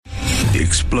The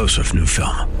explosive new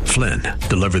film, Flynn,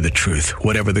 deliver the truth,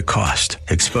 whatever the cost,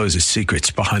 exposes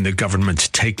secrets behind the government's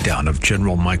takedown of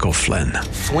General Michael Flynn.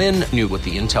 Flynn knew what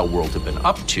the intel world had been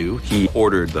up to. He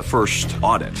ordered the first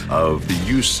audit of the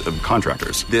use of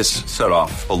contractors. This set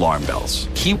off alarm bells.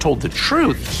 He told the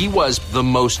truth. He was the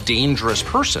most dangerous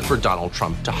person for Donald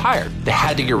Trump to hire. They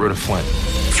had to get rid of Flynn.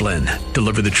 Flynn,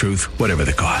 deliver the truth, whatever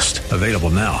the cost. Available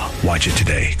now. Watch it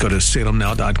today. Go to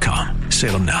salemnow.com.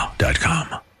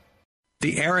 salemnow.com.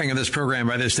 The airing of this program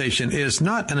by this station is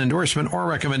not an endorsement or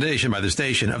recommendation by the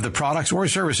station of the products or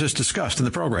services discussed in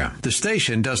the program. The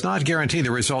station does not guarantee the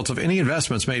results of any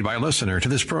investments made by a listener to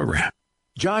this program.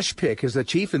 Josh Pick is the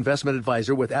Chief Investment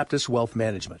Advisor with APTUS Wealth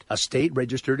Management, a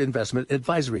state-registered investment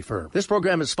advisory firm. This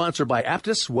program is sponsored by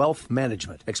APTUS Wealth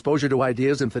Management. Exposure to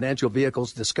ideas and financial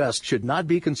vehicles discussed should not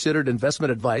be considered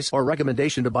investment advice or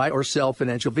recommendation to buy or sell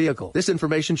financial vehicle. This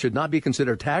information should not be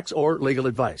considered tax or legal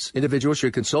advice. Individuals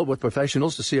should consult with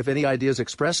professionals to see if any ideas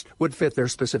expressed would fit their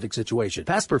specific situation.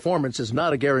 Past performance is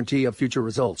not a guarantee of future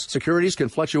results. Securities can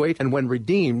fluctuate and when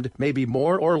redeemed may be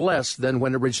more or less than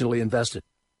when originally invested.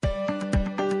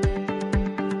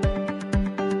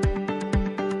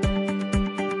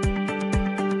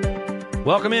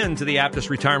 Welcome in to the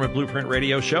APTUS Retirement Blueprint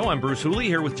Radio Show. I'm Bruce Hooley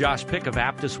here with Josh Pick of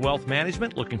APTUS Wealth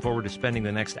Management. Looking forward to spending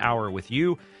the next hour with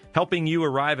you, helping you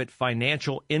arrive at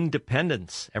financial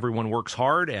independence. Everyone works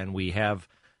hard, and we have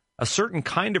a certain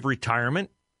kind of retirement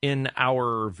in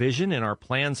our vision, in our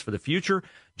plans for the future.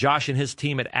 Josh and his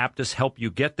team at APTUS help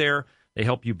you get there. They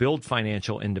help you build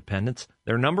financial independence.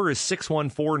 Their number is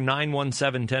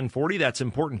 614-917-1040. That's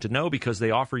important to know because they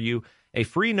offer you a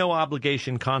free,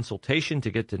 no-obligation consultation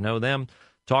to get to know them,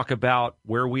 talk about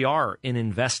where we are in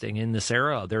investing in this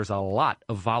era. There's a lot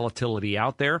of volatility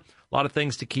out there, a lot of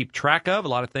things to keep track of, a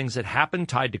lot of things that happen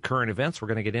tied to current events. We're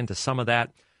going to get into some of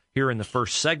that here in the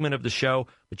first segment of the show,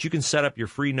 but you can set up your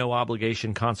free,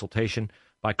 no-obligation consultation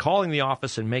by calling the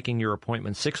office and making your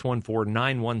appointment,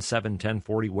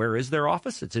 614-917-1040. Where is their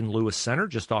office? It's in Lewis Center,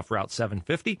 just off Route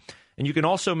 750. And you can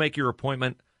also make your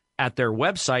appointment at their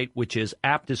website, which is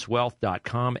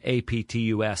aptuswealth.com,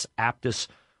 APTUS,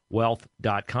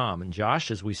 aptuswealth.com. And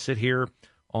Josh, as we sit here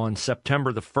on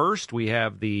September the 1st, we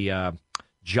have the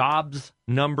jobs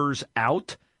numbers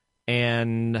out.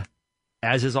 And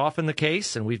as is often the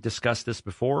case, and we've discussed this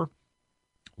before,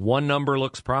 one number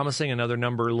looks promising, another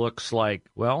number looks like,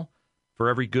 well, for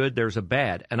every good, there's a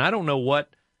bad. And I don't know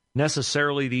what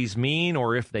necessarily these mean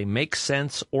or if they make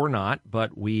sense or not,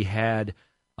 but we had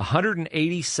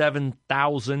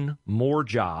 187,000 more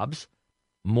jobs,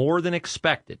 more than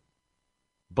expected.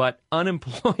 But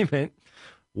unemployment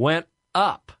went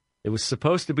up. It was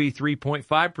supposed to be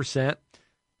 3.5%.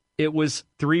 It was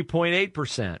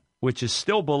 3.8%, which is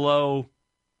still below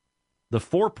the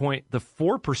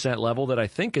 4% level that I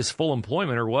think is full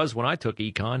employment, or was when I took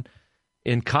econ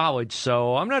in college.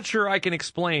 So I'm not sure I can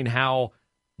explain how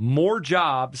more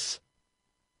jobs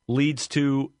leads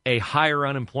to a higher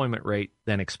unemployment rate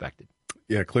than expected.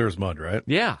 Yeah, clear as mud, right?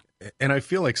 Yeah. And I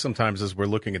feel like sometimes as we're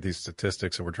looking at these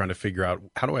statistics and we're trying to figure out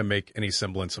how do I make any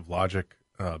semblance of logic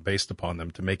based upon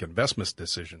them to make investment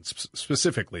decisions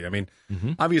specifically. I mean,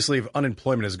 obviously, if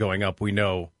unemployment is going up, we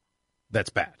know that's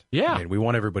bad. Yeah. I mean, we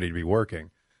want everybody to be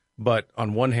working. But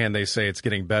on one hand, they say it's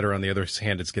getting better. On the other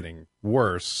hand, it's getting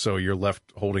worse. So you're left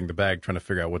holding the bag trying to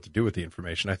figure out what to do with the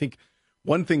information. I think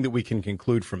one thing that we can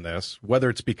conclude from this, whether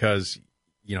it's because,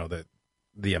 you know,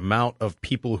 the amount of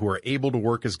people who are able to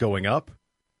work is going up,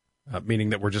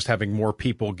 meaning that we're just having more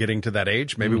people getting to that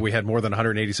age. Maybe we had more than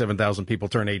 187,000 people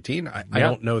turn 18. I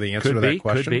don't know the answer to that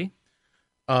question. Could be.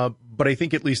 But I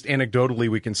think at least anecdotally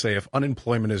we can say if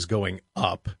unemployment is going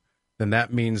up, then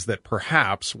that means that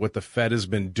perhaps what the Fed has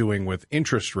been doing with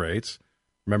interest rates,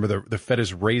 remember the Fed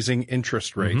is raising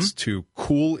interest rates to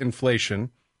cool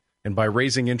inflation. And by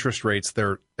raising interest rates,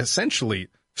 they're essentially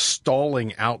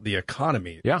stalling out the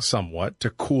economy somewhat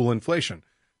to cool inflation.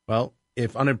 Well,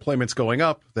 if unemployment's going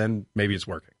up, then maybe it's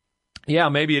working. Yeah,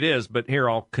 maybe it is. But here,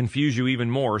 I'll confuse you even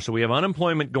more. So we have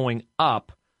unemployment going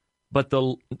up,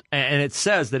 and it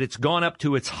says that it's gone up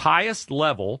to its highest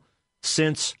level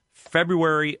since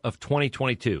February of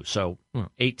 2022. So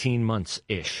 18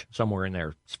 months-ish, somewhere in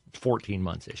there, 14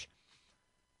 months-ish.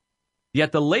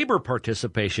 Yet the labor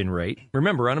participation rate,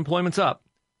 remember, unemployment's up,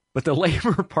 but the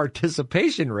labor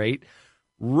participation rate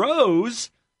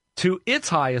rose to its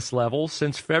highest level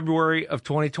since February of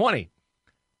 2020.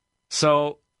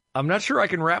 So I'm not sure I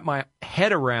can wrap my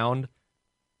head around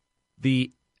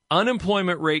the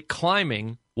unemployment rate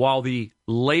climbing while the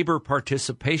labor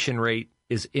participation rate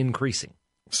is increasing.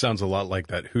 Sounds a lot like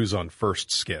that Who's on First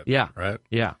skit. Yeah. Right?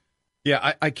 Yeah.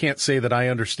 Yeah, I can't say that I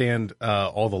understand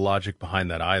all the logic behind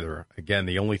that either. Again,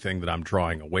 the only thing that I'm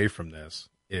drawing away from this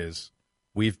is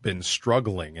we've been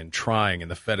struggling and trying, and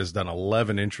the Fed has done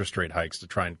 11 interest rate hikes to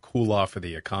try and cool off of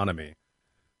the economy.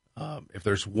 If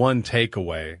there's one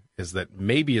takeaway, is that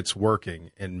maybe it's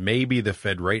working, and maybe the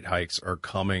Fed rate hikes are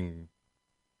coming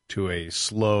to a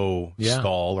slow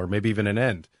stall or maybe even an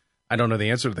end. I don't know the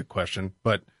answer to the question,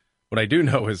 but what I do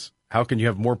know is how can you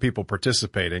have more people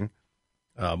participating,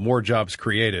 more jobs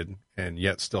created, and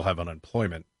yet still have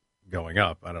unemployment going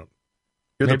up?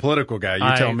 You're the political guy.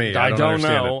 You tell me. I don't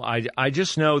know. I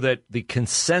just know that the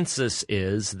consensus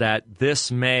is that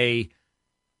this may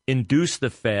induce the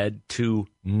Fed to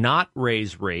not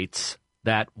raise rates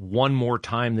that one more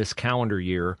time this calendar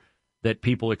year that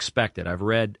people expected. I've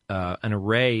read an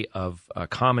array of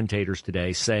commentators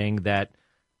today saying that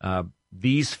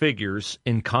these figures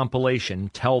in compilation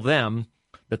tell them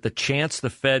that the chance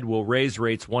the Fed will raise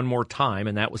rates one more time,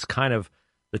 and that was kind of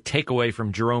the takeaway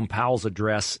from Jerome Powell's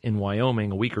address in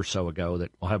Wyoming a week or so ago,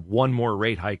 that we'll have one more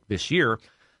rate hike this year,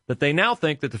 that they now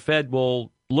think that the Fed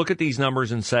will look at these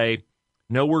numbers and say,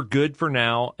 no, we're good for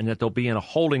now, and that they'll be in a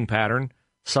holding pattern.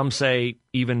 Some say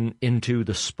even into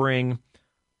the spring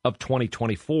of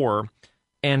 2024.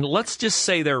 And let's just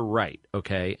say they're right,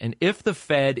 okay? And if the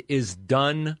Fed is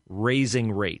done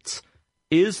raising rates,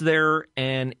 is there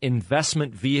an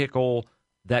investment vehicle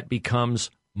that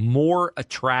becomes more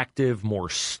attractive, more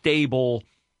stable,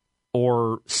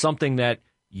 or something that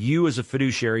you as a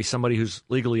fiduciary, somebody who's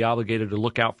legally obligated to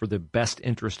look out for the best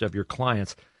interest of your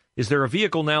clients, is there a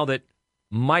vehicle now that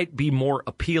might be more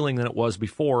appealing than it was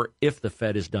before if the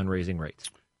Fed is done raising rates?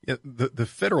 Yeah, the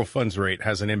federal funds rate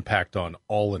has an impact on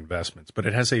all investments, but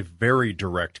it has a very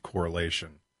direct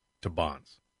correlation to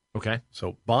bonds. Okay.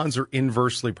 So bonds are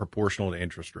inversely proportional to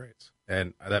interest rates.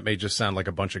 And that may just sound like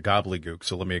a bunch of gobbledygook,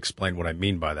 so let me explain what I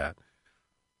mean by that.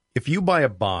 If you buy a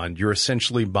bond, you're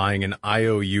essentially buying an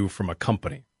IOU from a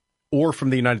company, or from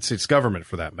the United States government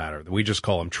for that matter. We just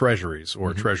call them treasuries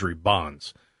or treasury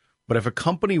bonds. But if a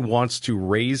company wants to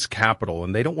raise capital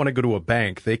and they don't want to go to a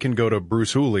bank, they can go to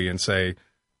Bruce Hooley and say,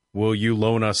 will you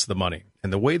loan us the money?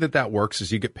 And the way that works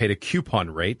is you get paid a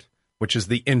coupon rate, which is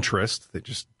the interest. They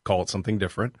just call it something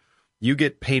different. You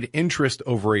get paid interest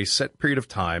over a set period of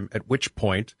time, at which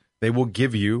point they will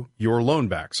give you your loan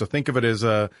back. So think of it as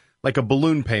like a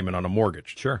balloon payment on a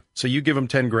mortgage. Sure. So you give them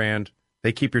 10 grand,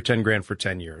 they keep your 10 grand for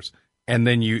 10 years, and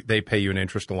then they pay you an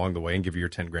interest along the way and give you your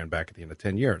 10 grand back at the end of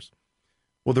 10 years.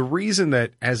 Well, the reason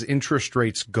that as interest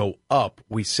rates go up,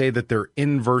 we say that they're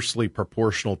inversely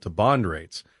proportional to bond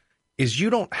rates is you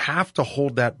don't have to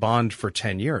hold that bond for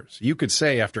 10 years. You could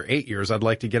say after 8 years, I'd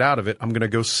like to get out of it. I'm going to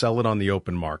go sell it on the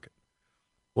open market.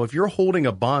 Well, if you're holding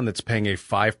a bond that's paying a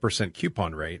 5%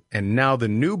 coupon rate, and now the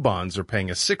new bonds are paying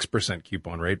a 6%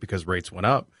 coupon rate because rates went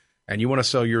up, and you want to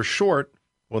sell yours short,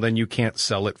 well, then you can't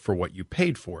sell it for what you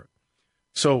paid for it.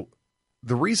 So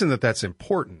the reason that that's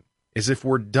important is if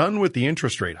we're done with the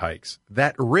interest rate hikes,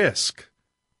 that risk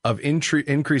of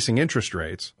increasing interest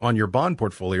rates on your bond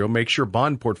portfolio makes your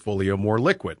bond portfolio more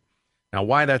liquid. Now,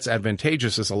 why that's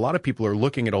advantageous is a lot of people are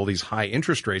looking at all these high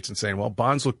interest rates and saying, well,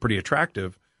 bonds look pretty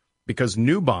attractive because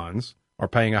new bonds are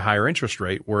paying a higher interest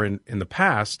rate, where in the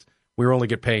past, we were only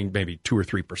paying maybe 2 or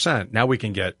 3%. Now we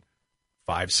can get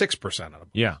 5-6% of them.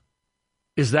 Yeah.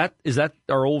 Is that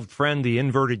our old friend, the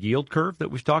inverted yield curve that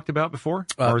we've talked about before?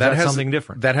 Or is that something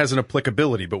different? That has an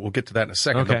applicability, but we'll get to that in a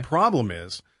second. Okay. The problem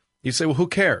is, you say, well, who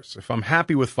cares? If I'm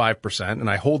happy with 5% and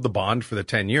I hold the bond for the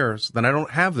 10 years, then I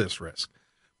don't have this risk.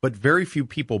 But very few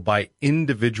people buy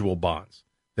individual bonds.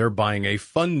 They're buying a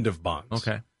fund of bonds.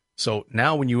 Okay. So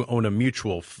now when you own a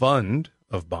mutual fund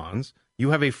of bonds,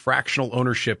 you have a fractional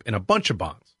ownership in a bunch of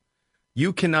bonds.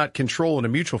 You cannot control in a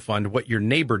mutual fund what your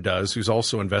neighbor does who's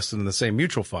also invested in the same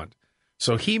mutual fund.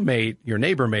 So your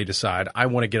neighbor may decide, I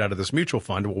want to get out of this mutual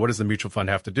fund. Well, what does the mutual fund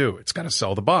have to do? It's got to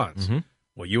sell the bonds. Mm-hmm.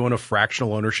 Well, you own a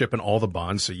fractional ownership in all the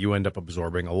bonds, so you end up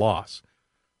absorbing a loss.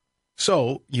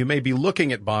 So you may be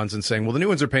looking at bonds and saying, well, the new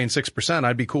ones are paying 6%.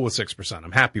 I'd be cool with 6%.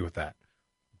 I'm happy with that.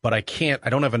 But I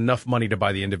don't have enough money to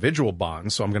buy the individual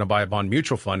bonds, so I'm going to buy a bond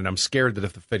mutual fund, and I'm scared that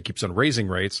if the Fed keeps on raising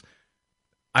rates,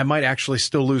 I might actually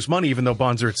still lose money even though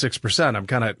bonds are at 6%.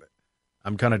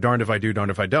 I'm kind of darned if I do,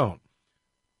 darned if I don't.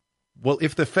 Well,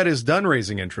 if the Fed is done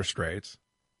raising interest rates,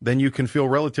 then you can feel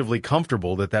relatively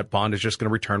comfortable that that bond is just going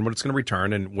to return what it's going to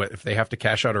return. And if they have to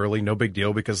cash out early, no big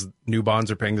deal because new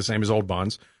bonds are paying the same as old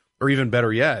bonds. Or even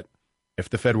better yet, if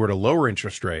the Fed were to lower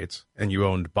interest rates and you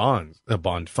owned bonds, a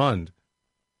bond fund,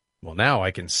 well, now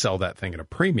I can sell that thing at a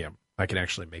premium. I can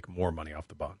actually make more money off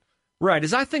the bond. Right.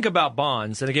 As I think about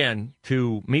bonds, and again,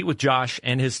 to meet with Josh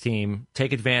and his team,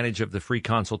 take advantage of the free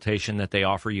consultation that they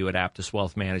offer you at APTUS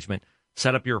Wealth Management.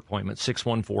 Set up your appointment,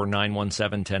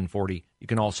 614-917-1040. You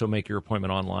can also make your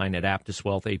appointment online at APTUS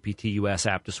Wealth, APTUS,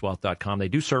 APTUSwealth.com. They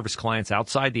do service clients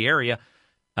outside the area,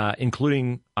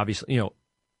 including,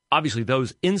 obviously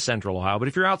those in Central Ohio. But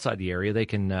if you're outside the area, they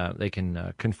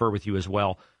can confer with you as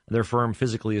well. Their firm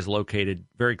physically is located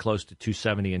very close to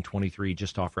 270 and 23,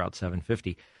 just off Route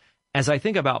 750. As I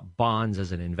think about bonds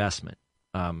as an investment,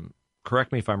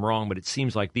 correct me if I'm wrong, but it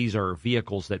seems like these are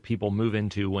vehicles that people move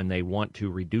into when they want to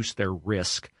reduce their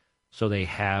risk so they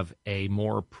have a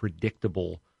more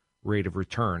predictable rate of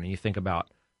return. And you think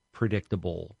about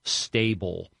predictable,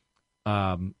 stable.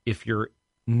 If you're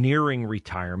nearing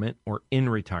retirement or in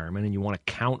retirement and you want to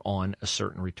count on a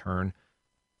certain return,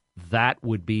 that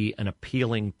would be an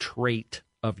appealing trait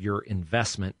of your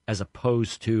investment as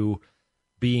opposed to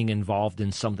being involved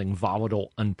in something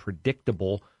volatile,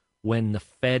 unpredictable. When the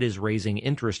Fed is raising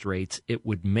interest rates, it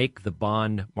would make the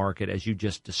bond market, as you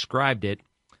just described it,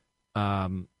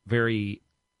 very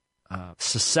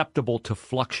susceptible to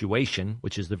fluctuation,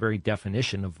 which is the very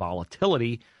definition of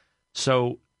volatility.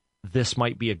 So this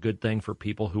might be a good thing for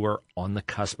people who are on the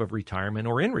cusp of retirement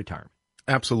or in retirement.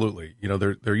 Absolutely.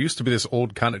 There used to be this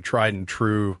old kind of tried and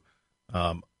true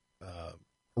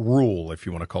rule, if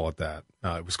you want to call it that.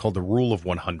 It was called the Rule of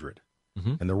 100.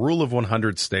 Mm-hmm. And the Rule of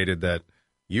 100 stated that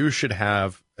you should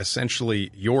have essentially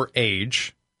your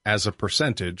age as a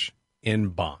percentage in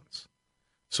bonds.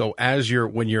 So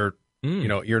when you're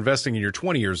investing and you're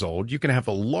 20 years old, you can have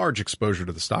a large exposure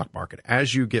to the stock market.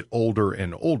 As you get older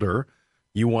and older,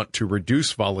 you want to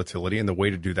reduce volatility, and the way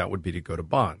to do that would be to go to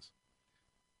bonds.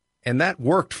 And that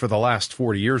worked for the last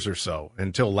 40 years or so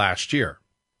until last year.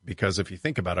 Because if you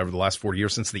think about it, over the last 40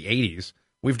 years, since the 80s,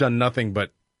 we've done nothing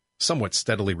but somewhat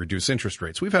steadily reduce interest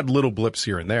rates. We've had little blips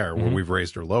here and there where we've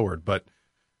raised or lowered, but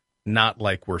not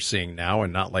like we're seeing now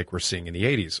and not like we're seeing in the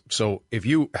 80s. So if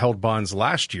you held bonds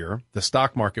last year, the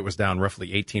stock market was down roughly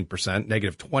 18%,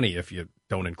 negative 20 if you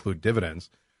don't include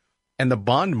dividends. And the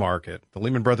bond market, the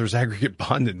Lehman Brothers Aggregate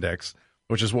Bond Index,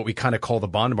 which is what we kind of call the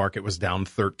bond market, was down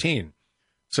 13.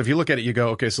 So if you look at it, you go,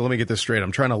 okay, so let me get this straight.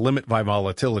 I'm trying to limit my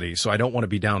volatility, so I don't want to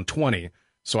be down 20.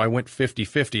 So I went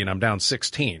 50-50 and I'm down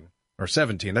 16 or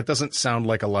 17. That doesn't sound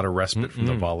like a lot of respite from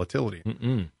the volatility.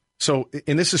 So,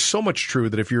 and this is so much true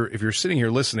that if you're sitting here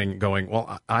listening going,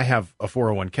 well, I have a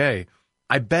 401k,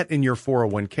 I bet in your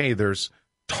 401k there's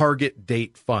target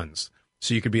date funds.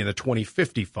 So you could be in the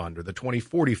 2050 fund or the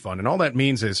 2040 fund. And all that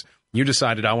means is you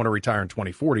decided I want to retire in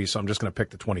 2040, so I'm just going to pick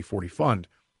the 2040 fund.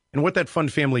 And what that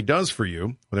fund family does for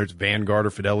you, whether it's Vanguard or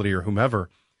Fidelity or whomever,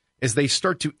 is they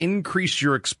start to increase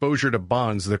your exposure to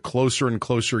bonds the closer and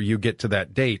closer you get to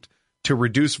that date to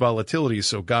reduce volatility.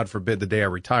 So God forbid the day I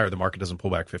retire, the market doesn't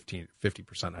pull back 50%,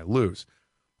 I lose.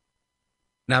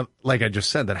 Now, like I just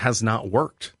said, that has not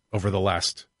worked over the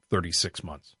last 36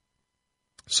 months.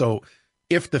 So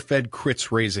if the Fed quits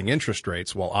raising interest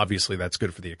rates, well, obviously that's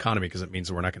good for the economy because it means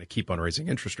that we're not going to keep on raising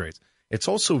interest rates. It's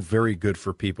also very good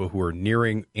for people who are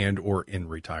nearing and or in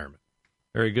retirement.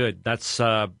 Very good. That's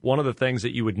one of the things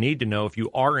that you would need to know if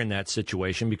you are in that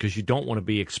situation, because you don't want to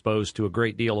be exposed to a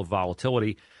great deal of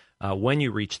volatility when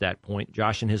you reach that point.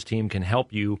 Josh and his team can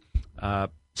help you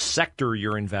sector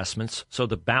your investments so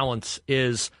the balance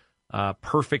is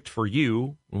perfect for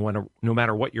you no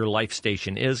matter what your life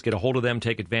station is. Get a hold of them.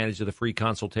 Take advantage of the free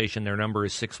consultation. Their number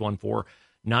is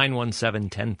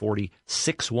 614-917-1040,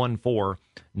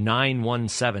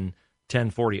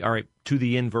 614-917-1040. All right, to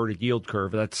the inverted yield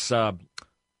curve. That's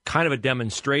kind of a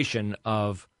demonstration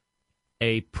of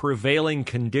a prevailing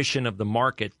condition of the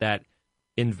market that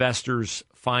investors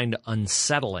find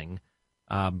unsettling.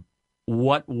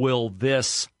 What will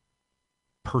this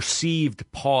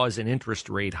perceived pause in interest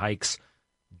rate hikes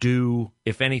do,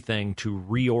 if anything, to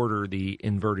reorder the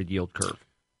inverted yield curve,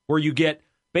 where you get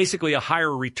basically a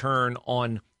higher return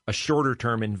on a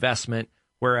shorter-term investment,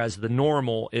 whereas the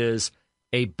normal is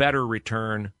a better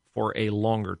return for a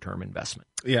longer-term investment?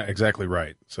 Yeah, exactly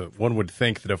right. So one would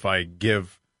think that if I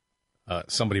give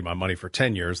somebody my money for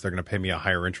 10 years, they're going to pay me a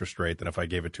higher interest rate than if I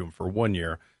gave it to them for 1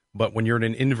 year. But when you're in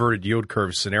an inverted yield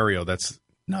curve scenario, that's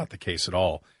not the case at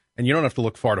all. And you don't have to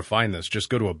look far to find this. Just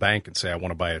go to a bank and say, I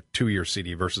want to buy a 2-year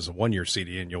CD versus a 1-year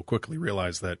CD, and you'll quickly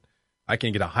realize that I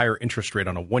can get a higher interest rate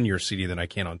on a 1-year CD than I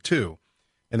can on 2.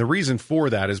 And the reason for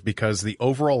that is because the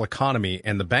overall economy,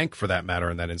 and the bank for that matter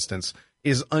in that instance,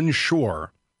 is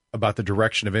unsure about the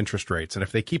direction of interest rates. And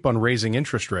if they keep on raising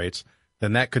interest rates,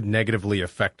 then that could negatively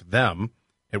affect them,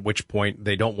 at which point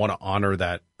they don't want to honor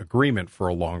that agreement for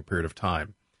a long period of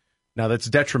time. Now, that's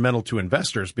detrimental to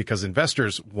investors because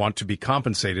investors want to be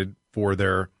compensated for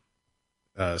their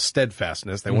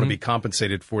steadfastness. They want to be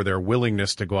compensated for their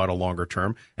willingness to go out a longer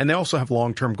term. And they also have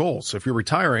long-term goals. So if you're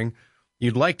retiring,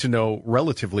 you'd like to know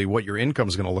relatively what your income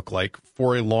is going to look like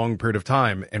for a long period of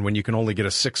time. And when you can only get a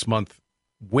 6-month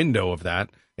window of that,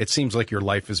 it seems like your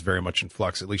life is very much in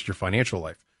flux, at least your financial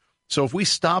life. So if we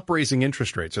stop raising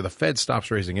interest rates, or the Fed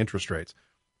stops raising interest rates,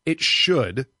 it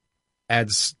should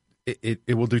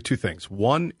it will do two things.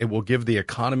 One, it will give the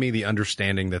economy the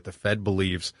understanding that the Fed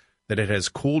believes that it has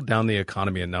cooled down the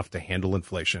economy enough to handle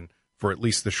inflation for at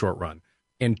least the short run.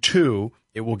 And two,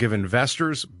 it will give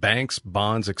investors, banks,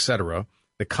 bonds, etc.,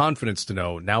 the confidence to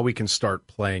know now we can start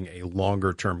playing a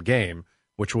longer-term game,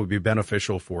 which will be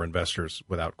beneficial for investors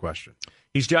without question.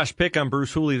 He's Josh Pick. I'm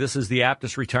Bruce Hooley. This is the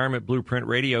APTUS Retirement Blueprint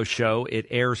Radio Show. It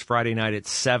airs Friday night at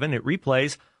 7. It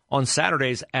replays on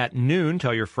Saturdays at noon.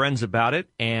 Tell your friends about it.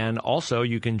 And also,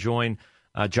 you can join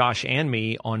Josh and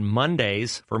me on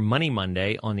Mondays for Money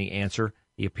Monday on The Answer.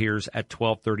 He appears at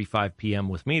 12:35 p.m.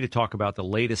 with me to talk about the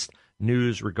latest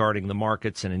news regarding the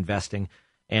markets and investing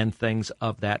and things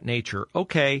of that nature.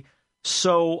 Okay,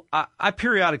 so I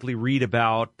periodically read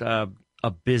about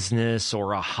a business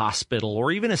or a hospital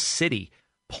or even a city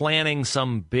planning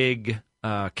some big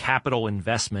capital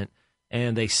investment,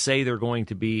 and they say they're going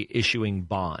to be issuing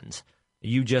bonds.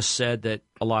 You just said that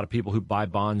a lot of people who buy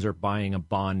bonds are buying a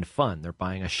bond fund. They're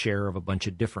buying a share of a bunch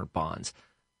of different bonds.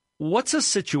 What's a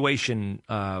situation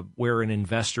where an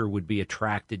investor would be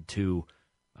attracted to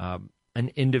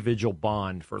an individual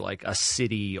bond for like a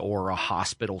city or a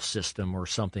hospital system or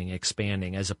something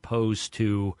expanding, as opposed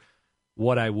to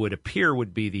what I would appear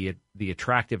would be the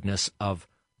attractiveness of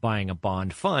buying a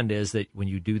bond fund? Is that when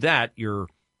you do that, you're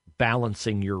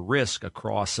balancing your risk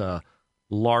across a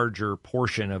larger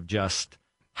portion of just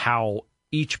how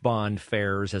each bond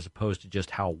fares as opposed to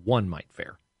just how one might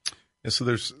fare. And so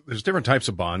there's different types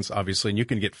of bonds, obviously, and you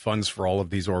can get funds for all of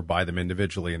these or buy them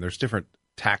individually, and there's different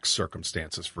tax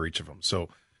circumstances for each of them. So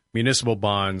municipal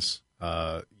bonds,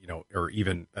 or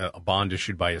even a bond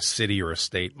issued by a city or a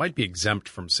state might be exempt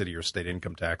from city or state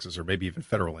income taxes, or maybe even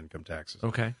federal income taxes.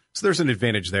 Okay. So there's an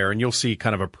advantage there, and you'll see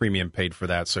kind of a premium paid for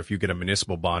that. So if you get a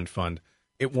municipal bond fund,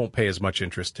 it won't pay as much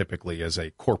interest typically as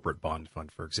a corporate bond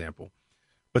fund, for example.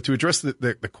 But to address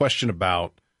the question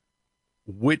about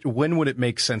when would it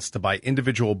make sense to buy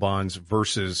individual bonds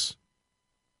versus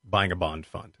buying a bond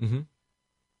fund? Mm-hmm.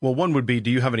 Well, one would be,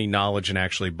 do you have any knowledge in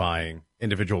actually buying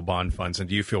individual bond funds, and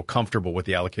do you feel comfortable with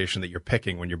the allocation that you're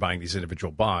picking when you're buying these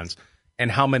individual bonds,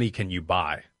 and how many can you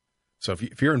buy? So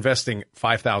if you're investing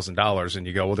 $5,000 and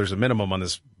you go, well, there's a minimum on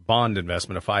this bond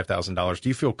investment of $5,000, do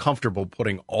you feel comfortable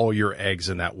putting all your eggs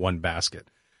in that one basket?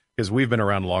 Because we've been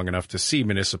around long enough to see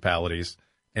municipalities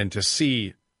and to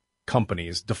see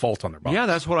companies default on their bonds. Yeah,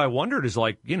 that's what I wondered is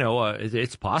like,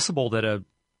 it's possible that a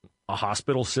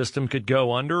hospital system could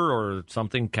go under or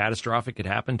something catastrophic could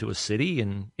happen to a city.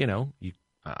 And,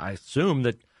 I assume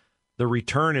that the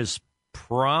return is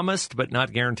promised but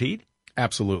not guaranteed.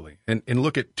 Absolutely. And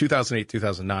look at 2008,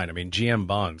 2009. I mean, GM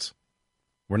bonds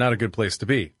were not a good place to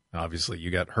be. Obviously,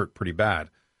 you got hurt pretty bad.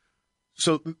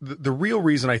 So the real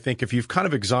reason, I think, if you've kind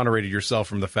of exonerated yourself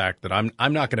from the fact that I'm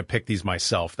not going to pick these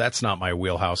myself, that's not my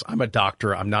wheelhouse. I'm a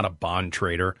doctor. I'm not a bond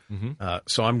trader. Mm-hmm.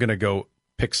 So I'm going to go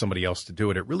pick somebody else to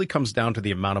do it. It really comes down to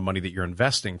the amount of money that you're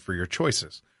investing for your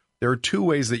choices. There are two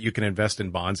ways that you can invest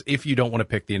in bonds if you don't want to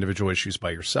pick the individual issues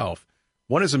by yourself.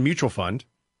 One is a mutual fund,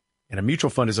 and a mutual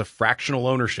fund is a fractional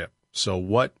ownership. So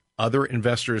what other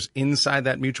investors inside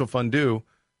that mutual fund do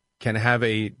can have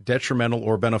a detrimental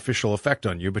or beneficial effect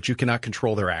on you, but you cannot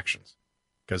control their actions.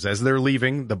 Because as they're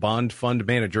leaving, the bond fund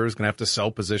manager is going to have to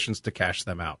sell positions to cash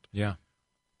them out. Yeah.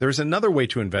 There's another way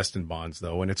to invest in bonds,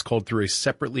 though, and it's called through a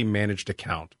separately managed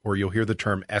account, or you'll hear the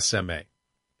term SMA.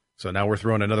 So now we're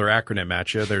throwing another acronym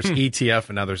at you. There's ETF,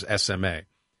 and now there's SMA.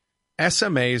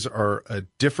 SMAs are a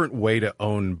different way to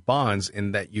own bonds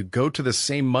in that you go to the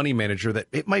same money manager that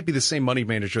it might be the same money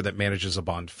manager that manages a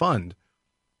bond fund.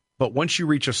 But once you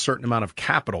reach a certain amount of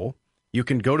capital, you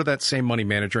can go to that same money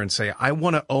manager and say, I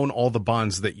want to own all the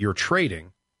bonds that you're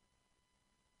trading,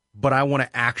 but I want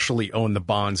to actually own the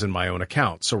bonds in my own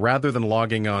account. So rather than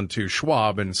logging on to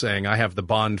Schwab and saying, I have the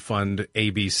bond fund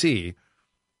ABC,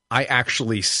 I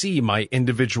actually see my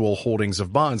individual holdings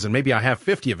of bonds, and maybe I have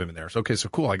 50 of them in there. So, okay, so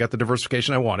cool. I got the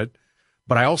diversification I wanted,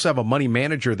 but I also have a money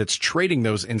manager that's trading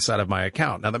those inside of my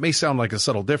account. Now, that may sound like a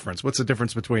subtle difference. What's the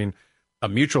difference between a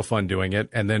mutual fund doing it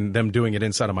and then them doing it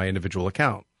inside of my individual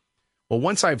account? Well,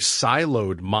 once I've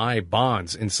siloed my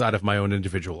bonds inside of my own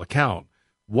individual account,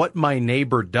 what my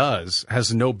neighbor does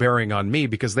has no bearing on me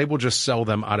because they will just sell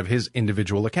them out of his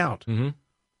individual account. Mm-hmm.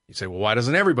 You say, well, why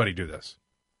doesn't everybody do this?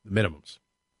 Minimums.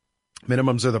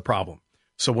 Minimums are the problem.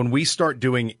 So when we start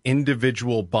doing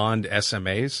individual bond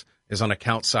SMAs is on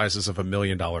account sizes of $1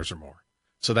 million or more.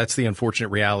 So that's the unfortunate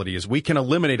reality is we can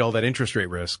eliminate all that interest rate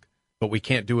risk, but we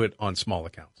can't do it on small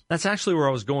accounts. That's actually where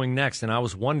I was going next. And I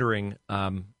was wondering,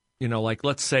 like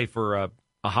let's say for a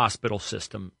hospital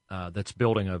system that's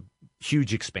building a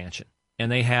huge expansion and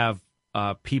they have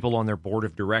people on their board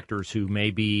of directors who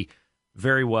may be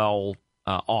very well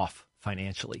off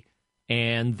financially.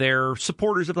 And they're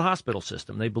supporters of the hospital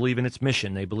system. They believe in its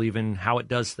mission. They believe in how it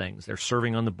does things. They're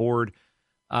serving on the board.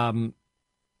 And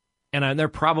they're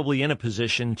probably in a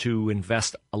position to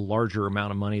invest a larger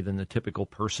amount of money than the typical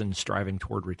person striving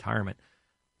toward retirement.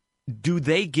 Do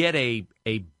they get a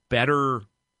better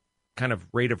kind of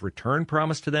rate of return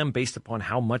promised to them based upon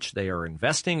how much they are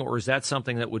investing? Or is that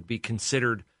something that would be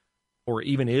considered or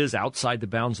even is outside the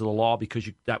bounds of the law because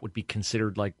that would be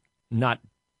considered like not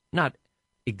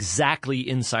exactly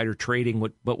insider trading,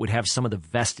 but would have some of the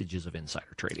vestiges of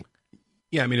insider trading?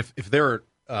 Yeah, I mean, if they're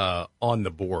on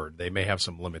the board, they may have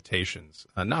some limitations.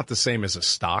 Not the same as a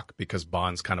stock because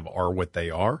bonds kind of are what they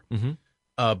are. Mm-hmm.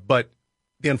 But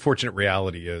the unfortunate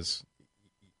reality is,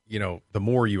 the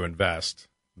more you invest,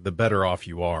 the better off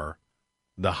you are,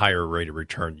 the higher rate of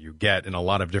return you get in a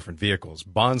lot of different vehicles.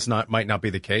 Bonds might not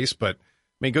be the case, but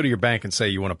go to your bank and say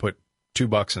you want to put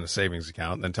 $2 in a savings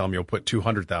account, and then tell them you'll put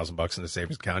 $200,000 in a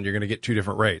savings account. You're going to get two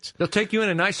different rates. They'll take you in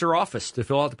a nicer office to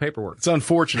fill out the paperwork. It's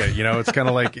unfortunate, It's kind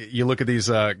of like you look at these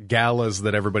galas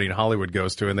that everybody in Hollywood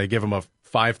goes to, and they give them a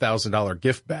 $5,000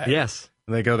 gift bag. Yes,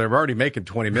 and they go, they're already making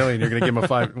 $20 million. You're going to give them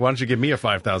why don't you give me a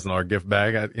 $5,000 gift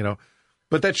bag?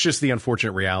 But that's just the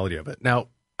unfortunate reality of it. Now,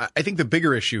 I think the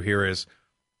bigger issue here is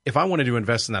if I wanted to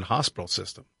invest in that hospital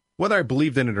system, whether I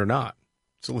believed in it or not.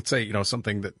 So let's say,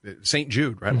 something that St.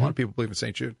 Jude, right? Mm-hmm. A lot of people believe in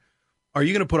St. Jude. Are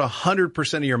you going to put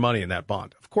 100% of your money in that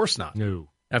bond? Of course not. No.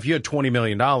 Now, if you had $20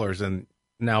 million and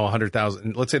now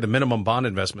 100,000, let's say the minimum bond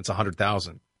investment's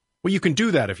 100,000. Well, you can do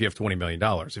that if you have $20 million.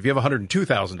 If you have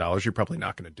 $102,000, you're probably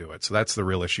not going to do it. So that's the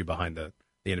real issue behind the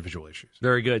individual issues.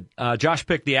 Very good. Josh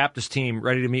picked the APTUS team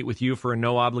ready to meet with you for a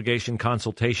no-obligation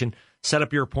consultation. Set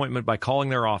up your appointment by calling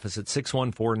their office at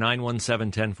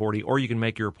 614-917-1040, or you can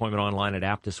make your appointment online at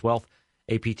APTUS Wealth.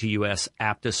 APTUS,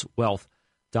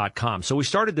 APTUSwealth.com. So we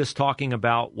started this talking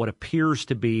about what appears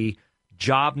to be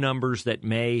job numbers that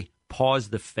may pause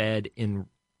the Fed in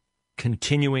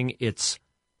continuing its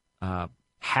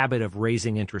habit of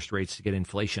raising interest rates to get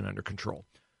inflation under control.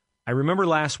 I remember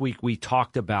last week we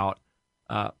talked about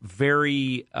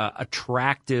very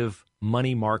attractive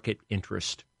money market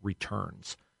interest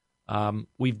returns.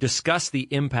 We've discussed the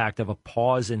impact of a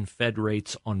pause in Fed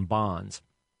rates on bonds.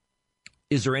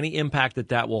 Is there any impact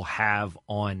that will have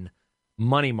on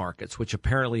money markets, which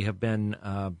apparently have been,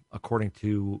 according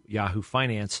to Yahoo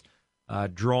Finance,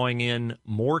 drawing in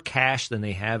more cash than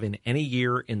they have in any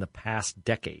year in the past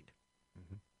decade?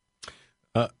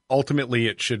 Mm-hmm. Ultimately,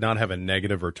 it should not have a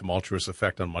negative or tumultuous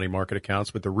effect on money market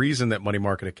accounts. But the reason that money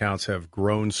market accounts have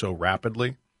grown so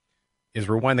rapidly is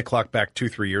rewind the clock back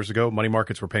 2-3 years ago, money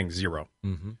markets were paying 0.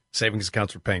 Mm-hmm. Savings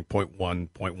accounts were paying 0.1,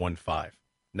 0.15.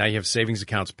 Now you have savings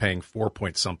accounts paying 4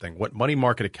 point something. What money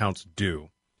market accounts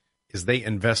do is they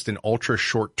invest in ultra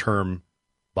short-term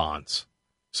bonds.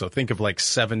 So think of like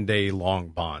 7-day long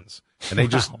bonds. And they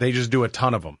just do a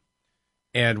ton of them.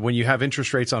 And when you have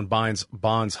interest rates on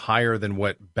bonds higher than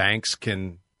what banks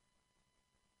can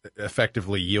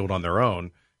effectively yield on their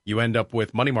own, you end up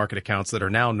with money market accounts that are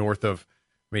now north of,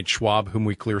 Schwab, whom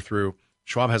we clear through,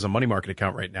 Schwab has a money market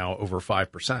account right now over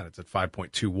 5%. It's at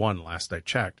 5.21 last I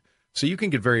checked. So you can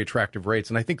get very attractive rates.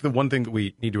 And I think the one thing that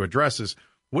we need to address is,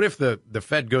 what if the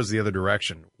Fed goes the other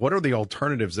direction? What are the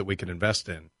alternatives that we can invest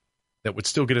in that would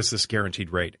still get us this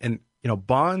guaranteed rate? And,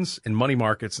 bonds and money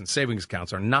markets and savings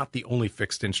accounts are not the only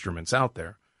fixed instruments out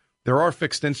there. There are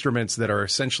fixed instruments that are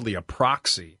essentially a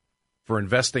proxy for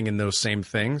investing in those same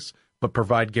things, but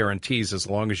provide guarantees as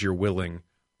long as you're willing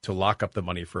to lock up the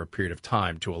money for a period of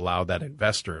time to allow that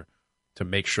investor to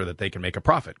make sure that they can make a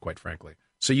profit, quite frankly.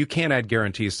 So you can add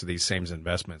guarantees to these same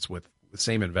investments with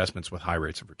high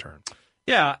rates of return.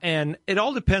 Yeah, and it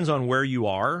all depends on where you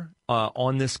are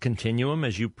on this continuum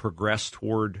as you progress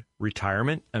toward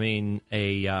retirement. I mean,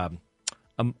 a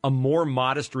more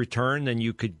modest return than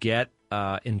you could get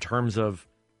in terms of,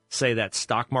 say, that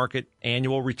stock market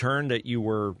annual return that you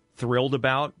were thrilled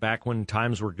about back when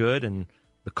times were good and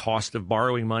the cost of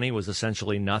borrowing money was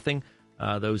essentially nothing.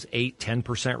 Those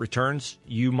 8-10% returns,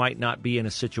 you might not be in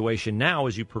a situation now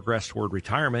as you progress toward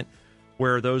retirement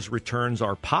where those returns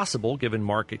are possible given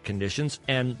market conditions,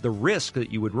 and the risk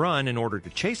that you would run in order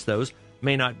to chase those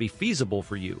may not be feasible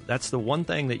for you. That's the one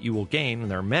thing that you will gain,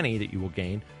 and there are many that you will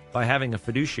gain, by having a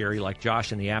fiduciary like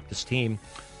Josh and the APTUS team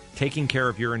taking care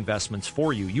of your investments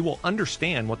for you. You will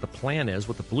understand what the plan is,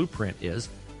 what the blueprint is.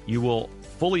 You will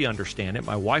fully understand it.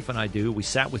 My wife and I do. We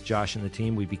sat with Josh and the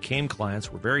team. We became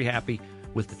clients. We're very happy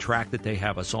with the track that they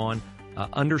have us on.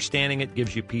 Understanding it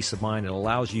gives you peace of mind. It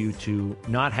allows you to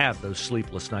not have those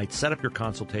sleepless nights. Set up your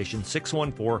consultation,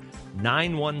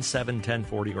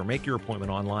 614-917-1040, or make your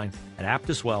appointment online at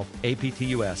APTUS Wealth,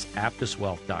 APTUS,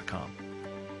 APTUSwealth.com.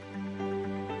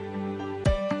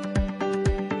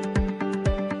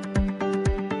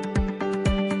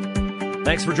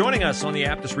 Thanks for joining us on the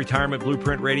APTUS Retirement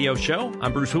Blueprint Radio Show.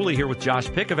 I'm Bruce Hooley here with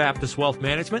Josh Pick of APTUS Wealth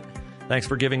Management. Thanks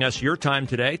for giving us your time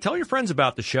today. Tell your friends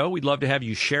about the show. We'd love to have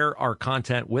you share our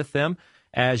content with them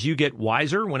as you get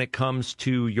wiser when it comes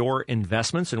to your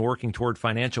investments and working toward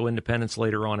financial independence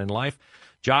later on in life.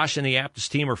 Josh and the APTUS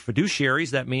team are fiduciaries.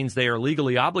 That means they are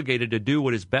legally obligated to do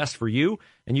what is best for you,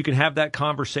 and you can have that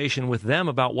conversation with them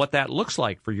about what that looks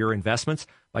like for your investments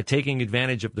by taking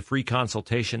advantage of the free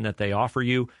consultation that they offer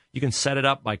you. You can set it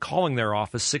up by calling their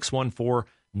office,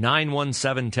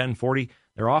 614-917-1040.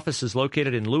 Their office is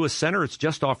located in Lewis Center. It's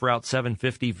just off Route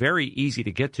 750. Very easy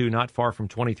to get to, not far from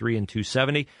 23 and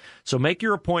 270. So make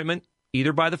your appointment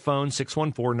either by the phone,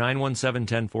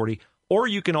 614-917-1040, or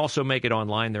you can also make it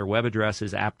online. Their web address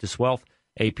is APTUS Wealth,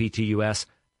 APTUS,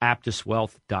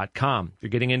 APTUSwealth.com. If you're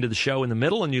getting into the show in the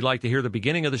middle and you'd like to hear the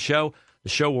beginning of the show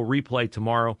will replay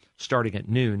tomorrow starting at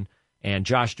noon. And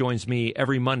Josh joins me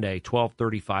every Monday,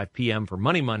 12:35 p.m. for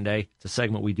Money Monday. It's a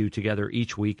segment we do together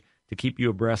each week to keep you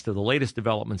abreast of the latest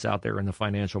developments out there in the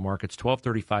financial markets,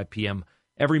 12:35 p.m.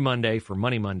 every Monday for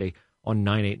Money Monday on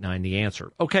 989 The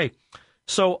Answer. Okay,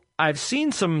 so I've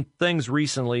seen some things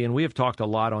recently, and we have talked a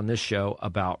lot on this show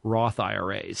about Roth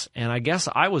IRAs. And I guess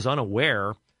I was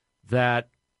unaware that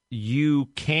you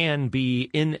can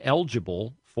be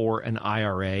ineligible for an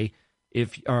IRA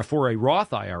for a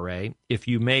Roth IRA if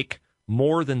you make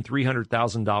more than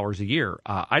 $300,000 a year.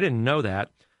 I didn't know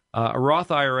that. A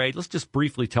Roth IRA, let's just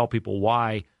briefly tell people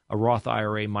why a Roth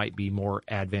IRA might be more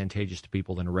advantageous to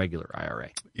people than a regular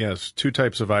IRA. Yes, two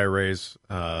types of IRAs.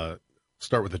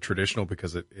 Start with the traditional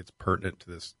because it's pertinent to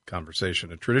this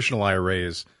conversation. A traditional IRA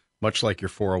is much like your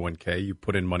 401k. You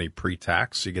put in money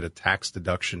pre-tax, so you get a tax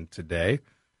deduction today.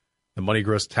 The money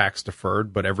grows tax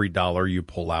deferred, but every dollar you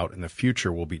pull out in the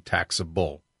future will be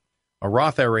taxable. A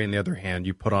Roth IRA, on the other hand,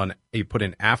 you put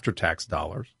in after-tax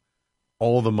dollars.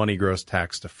 All the money grows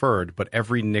tax deferred, but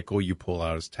every nickel you pull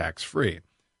out is tax free.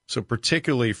 So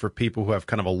particularly for people who have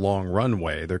kind of a long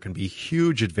runway, there can be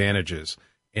huge advantages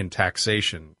in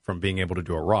taxation from being able to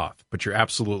do a Roth. But you're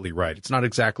absolutely right. It's not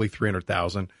exactly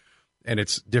 $300,000, and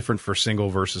it's different for single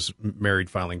versus married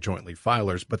filing jointly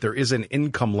filers, but there is an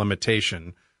income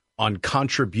limitation on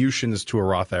contributions to a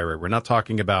Roth IRA. We're not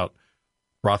talking about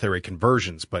Roth IRA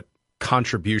conversions, but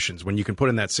contributions. When you can put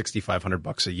in that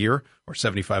 $6,500 a year or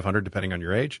 $7,500 depending on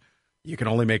your age, you can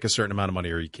only make a certain amount of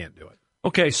money or you can't do it.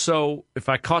 Okay, so if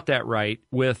I caught that right,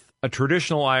 with a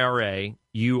traditional IRA,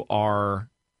 you are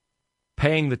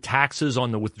paying the taxes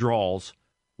on the withdrawals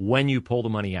when you pull the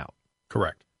money out.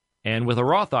 Correct. And with a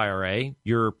Roth IRA,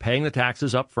 you're paying the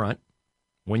taxes up front.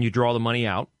 When you draw the money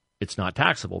out, it's not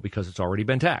taxable because it's already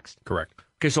been taxed. Correct.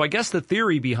 Okay, so I guess the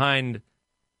theory behind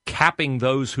capping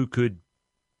those who could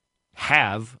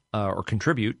have or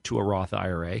contribute to a Roth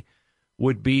IRA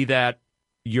would be that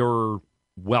you're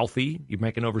wealthy, you're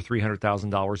making over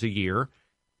 $300,000 a year,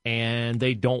 and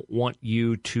they don't want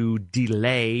you to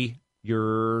delay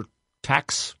your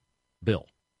tax bill.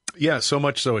 Yeah, so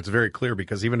much so it's very clear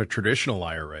because even a traditional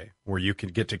IRA where you can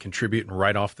get to contribute and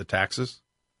write off the taxes,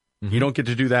 you don't get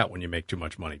to do that when you make too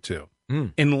much money too,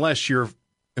 unless your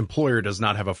employer does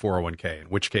not have a 401k, in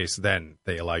which case then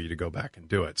they allow you to go back and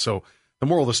do it. So the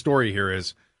moral of the story here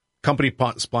is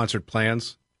company-sponsored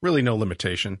plans, really no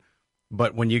limitation.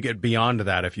 But when you get beyond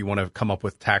that, if you want to come up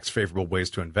with tax-favorable ways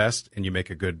to invest and you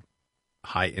make a good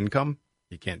high income,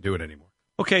 you can't do it anymore.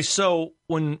 Okay, so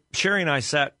when Sherry and I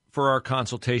sat for our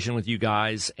consultation with you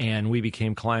guys and we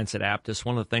became clients at APTUS,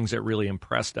 one of the things that really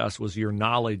impressed us was your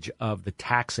knowledge of the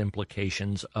tax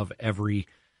implications of every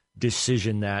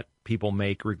decision that people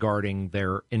make regarding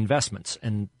their investments.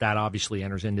 And that obviously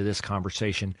enters into this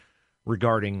conversation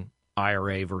regarding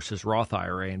IRA versus Roth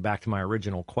IRA. And back to my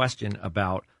original question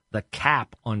about the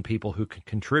cap on people who can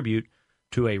contribute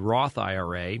to a Roth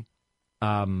IRA.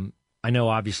 I know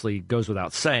obviously it goes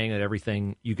without saying that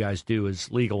everything you guys do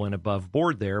is legal and above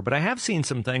board there, but I have seen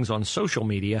some things on social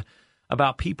media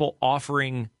about people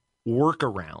offering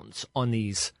workarounds on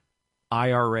these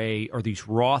IRA or these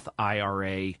Roth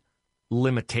IRA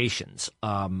limitations.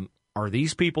 are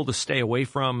these people to stay away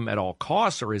from at all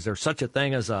costs, or is there such a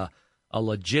thing as a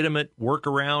legitimate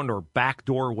workaround or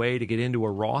backdoor way to get into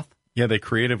a Roth? Yeah, they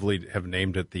creatively have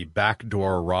named it the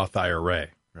backdoor Roth IRA.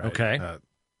 Right? Okay.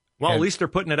 Well, at least they're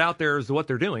putting it out there as what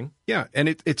they're doing. Yeah, and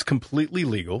it's completely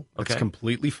legal. Okay. It's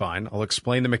completely fine. I'll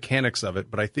explain the mechanics of it,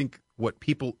 but I think what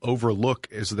people overlook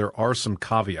is there are some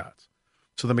caveats.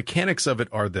 So the mechanics of it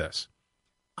are this.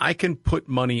 I can't put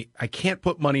money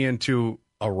into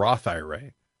a Roth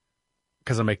IRA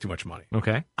because I make too much money.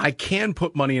 Okay. I can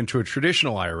put money into a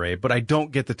traditional IRA, but I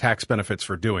don't get the tax benefits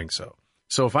for doing so.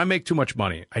 So if I make too much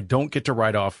money, I don't get to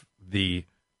write off the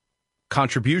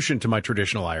contribution to my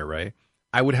traditional IRA.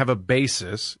 I would have a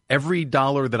basis. Every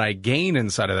dollar that I gain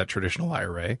inside of that traditional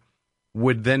IRA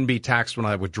would then be taxed when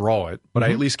I withdraw it, but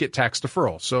I at least get tax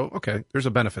deferral. So, okay, there's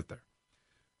a benefit there.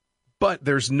 But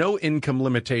there's no income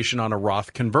limitation on a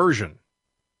Roth conversion.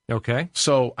 Okay.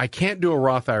 So I can't do a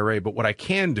Roth IRA, but what I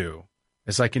can do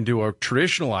is I can do a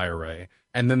traditional IRA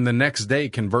and then the next day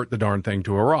convert the darn thing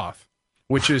to a Roth,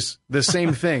 which is the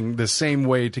same thing, the same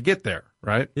way to get there,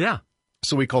 right? Yeah.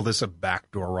 So we call this a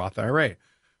backdoor Roth IRA.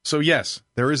 So yes,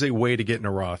 there is a way to get in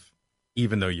a Roth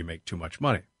even though you make too much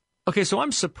money. Okay, so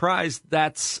I'm surprised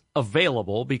that's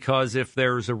available, because if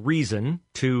there's a reason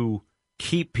to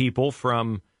keep people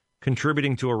from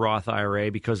contributing to a Roth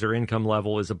IRA because their income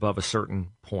level is above a certain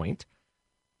point,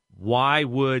 why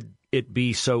would it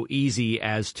be so easy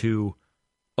as to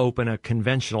open a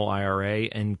conventional IRA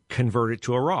and convert it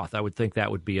to a Roth? I would think that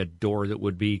would be a door that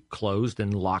would be closed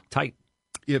and locked tight.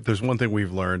 If there's one thing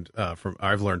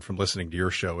I've learned from listening to your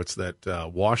show, it's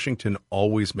that Washington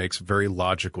always makes very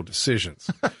logical decisions.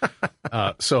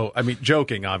 So, I mean,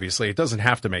 joking, obviously, it doesn't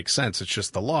have to make sense. It's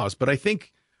just the laws. But I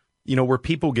think, where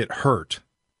people get hurt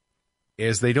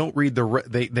is they don't read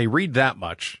they read that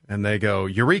much and they go,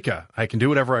 Eureka, I can do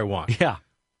whatever I want. Yeah.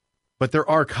 But there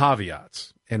are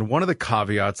caveats. And one of the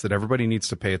caveats that everybody needs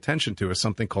to pay attention to is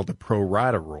something called the pro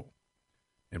rata rule.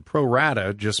 And pro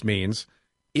rata just means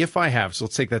if I have, so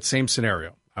let's take that same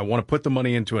scenario. I want to put the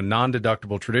money into a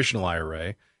non-deductible traditional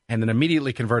IRA and then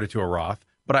immediately convert it to a Roth.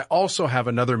 But I also have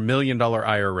another $1 million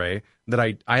IRA that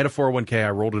I had a 401k. I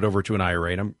rolled it over to an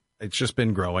IRA and it's just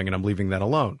been growing and I'm leaving that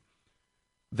alone.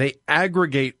 They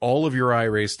aggregate all of your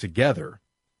IRAs together.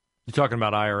 You talking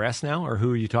about IRS now, or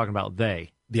who are you talking about?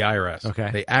 They? The IRS. Okay.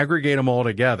 They aggregate them all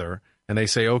together and they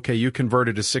say, okay, you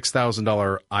converted a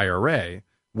 $6,000 IRA,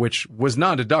 which was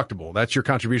non-deductible. That's your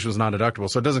contribution was non-deductible,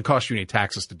 so it doesn't cost you any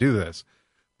taxes to do this.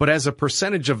 But as a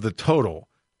percentage of the total,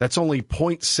 that's only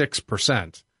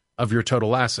 0.6% of your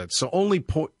total assets. So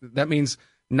that means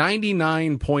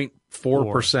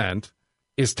 99.4%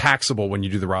 is taxable when you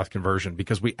do the Roth conversion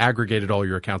because we aggregated all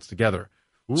your accounts together.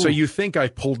 Ooh. So you think I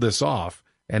pulled this off,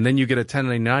 and then you get a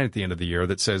 1099 at the end of the year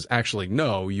that says, actually,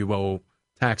 no, you owe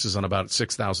taxes on about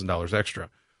 $6,000 extra.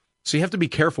 So you have to be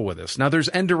careful with this. Now, there's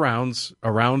end arounds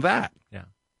around that. Yeah.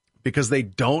 Because they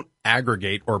don't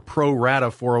aggregate or pro rata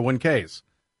 401ks.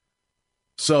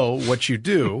 So what you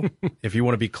do, if you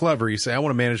want to be clever, you say, I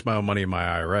want to manage my own money in my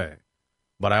IRA,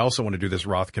 but I also want to do this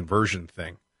Roth conversion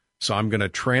thing. So I'm going to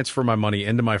transfer my money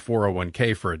into my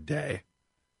 401k for a day,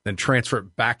 then transfer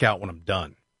it back out when I'm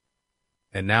done.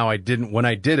 And now when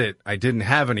I did it, I didn't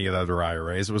have any of the other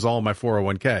IRAs. It was all my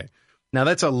 401k. Now,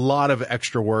 that's a lot of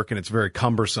extra work, and it's very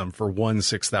cumbersome for one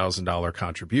 $6,000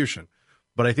 contribution.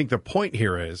 But I think the point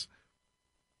here is,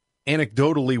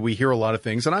 anecdotally, we hear a lot of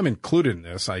things, and I'm included in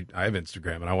this. I have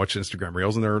Instagram, and I watch Instagram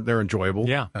Reels, and they're enjoyable.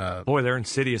 Yeah. Boy, they're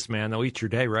insidious, man. They'll eat your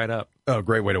day right up. Oh,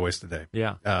 great way to waste a day.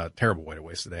 Yeah. Terrible way to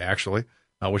waste a day, actually,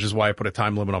 which is why I put a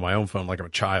time limit on my own phone like I'm a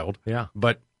child. Yeah.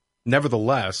 But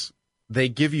nevertheless, they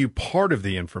give you part of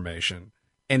the information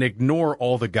and ignore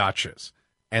all the gotchas.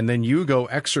 And then you go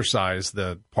exercise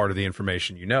the part of the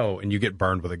information and you get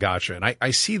burned with a gotcha. And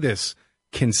I see this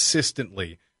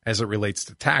consistently as it relates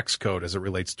to tax code, as it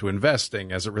relates to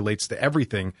investing, as it relates to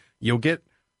everything. You'll get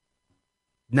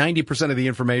 90% of the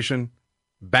information,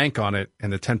 bank on it,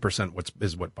 and the 10%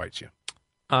 is what bites you.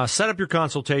 Set up your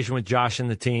consultation with Josh and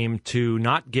the team to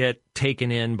not get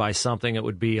taken in by something that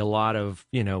would be a lot of,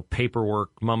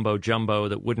 paperwork, mumbo jumbo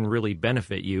that wouldn't really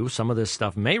benefit you. Some of this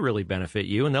stuff may really benefit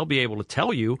you, and they'll be able to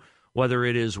tell you whether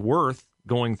it is worth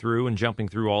going through and jumping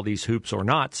through all these hoops or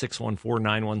not.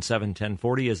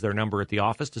 614-917-1040 is their number at the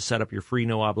office to set up your free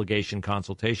no-obligation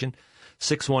consultation.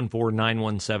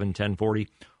 614-917-1040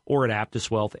 or at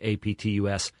Aptus Wealth,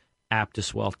 APTUS,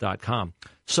 aptuswealth.com.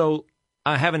 So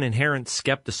I have an inherent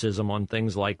skepticism on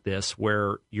things like this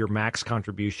where your max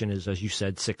contribution is, as you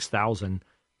said, $6,000.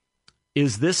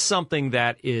 Is this something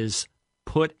that is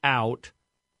put out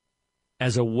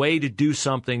as a way to do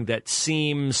something that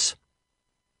seems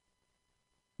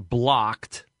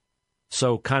blocked.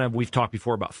 So kind of, we've talked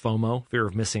before about FOMO, fear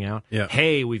of missing out. Yeah.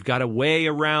 Hey, we've got a way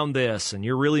around this, and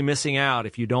you're really missing out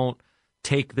if you don't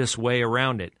take this way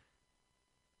around it.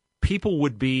 People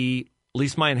would be, at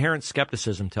least my inherent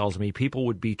skepticism tells me, people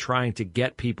would be trying to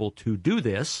get people to do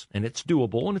this, and it's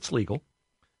doable and it's legal,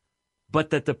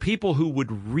 but that the people who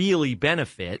would really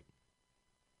benefit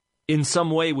in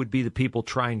some way would be the people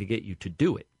trying to get you to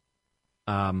do it.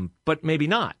 But maybe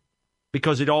not,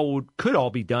 because it could all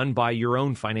be done by your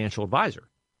own financial advisor.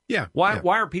 Yeah. Why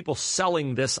are people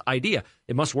selling this idea?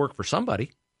 It must work for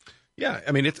somebody. Yeah,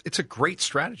 I mean, it's a great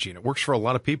strategy, and it works for a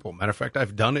lot of people. Matter of fact,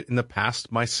 I've done it in the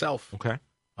past myself. Okay.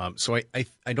 So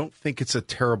I don't think it's a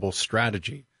terrible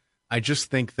strategy. I just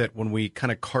think that when we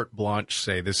kind of carte blanche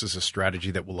say this is a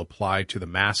strategy that will apply to the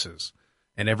masses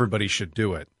and everybody should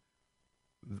do it,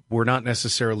 we're not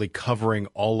necessarily covering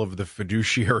all of the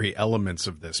fiduciary elements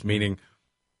of this, meaning,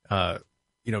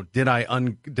 did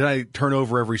I turn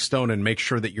over every stone and make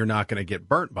sure that you're not going to get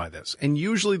burnt by this? And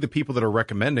usually the people that are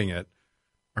recommending it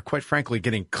are, quite frankly,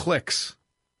 getting clicks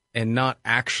and not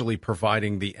actually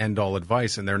providing the end-all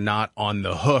advice, and they're not on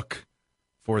the hook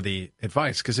for the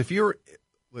advice. Because if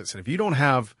you don't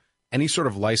have any sort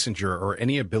of licensure or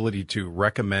any ability to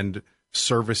recommend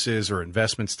services or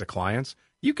investments to clients,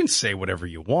 you can say whatever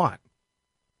you want.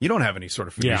 You don't have any sort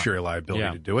of fiduciary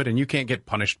liability to do it, and you can't get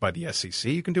punished by the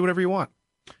SEC. You can do whatever you want.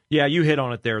 Yeah, you hit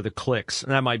on it there, the clicks.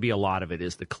 And that might be a lot of it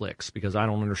is the clicks, because I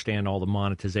don't understand all the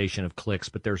monetization of clicks,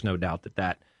 but there's no doubt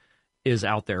that is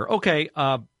out there. Okay,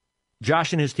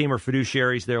 Josh and his team are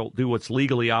fiduciaries. They'll do what's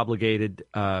legally obligated.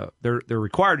 They're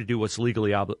required to do what's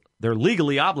they're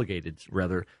legally obligated,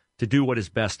 rather, to do what is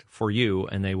best for you,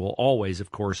 and they will always,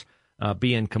 of course,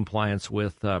 be in compliance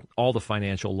with all the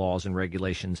financial laws and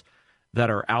regulations that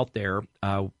are out there.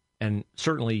 And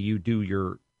certainly you do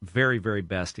your very, very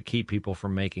best to keep people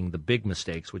from making the big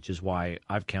mistakes, which is why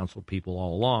I've counseled people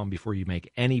all along, before you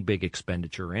make any big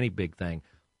expenditure or any big thing,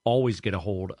 always get a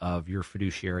hold of your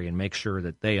fiduciary and make sure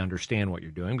that they understand what you're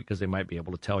doing, because they might be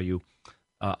able to tell you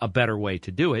a better way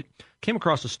to do it. Came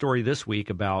across a story this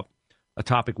week about a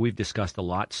topic we've discussed a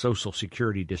lot, Social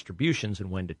Security distributions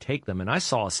and when to take them. And I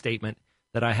saw a statement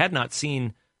that I had not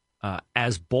seen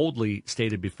as boldly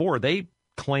stated before. They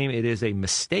claim it is a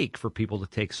mistake for people to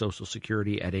take Social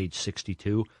Security at age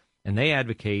 62, and they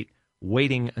advocate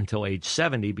waiting until age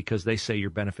 70 because they say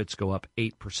your benefits go up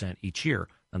 8% each year.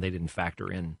 And they didn't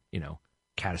factor in,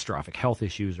 catastrophic health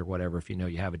issues or whatever if you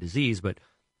have a disease. But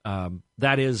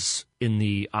that is, in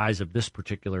the eyes of this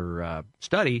particular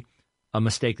study, a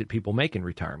mistake that people make in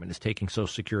retirement, is taking Social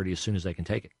Security as soon as they can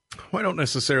take it. Well, I don't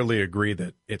necessarily agree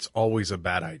that it's always a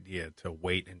bad idea to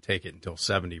wait and take it until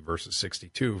 70 versus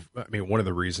 62. I mean, one of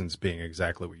the reasons being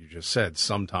exactly what you just said.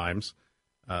 Sometimes,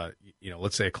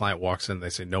 let's say a client walks in and they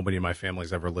say, nobody in my family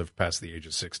has ever lived past the age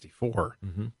of 64.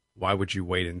 Mm-hmm. Why would you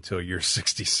wait until you're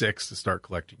 66 to start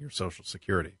collecting your Social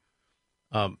Security?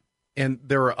 And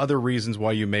there are other reasons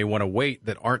why you may want to wait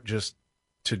that aren't just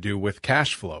to do with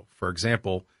cash flow. For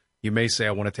example, you may say,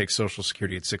 I want to take Social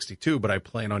Security at 62, but I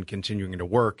plan on continuing to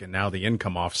work, and now the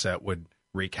income offset would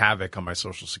wreak havoc on my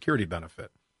Social Security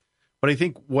benefit. But I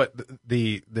think what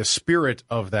the spirit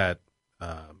of that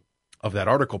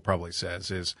article probably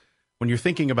says is, when you're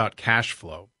thinking about cash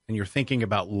flow and you're thinking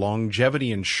about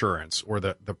longevity insurance, or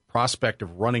the prospect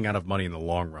of running out of money in the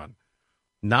long run,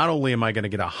 not only am I going to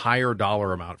get a higher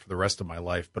dollar amount for the rest of my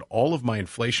life, but all of my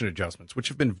inflation adjustments, which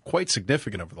have been quite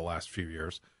significant over the last few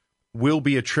years, will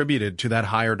be attributed to that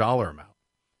higher dollar amount.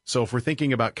 So if we're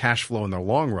thinking about cash flow in the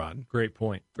long run, Great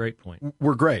point.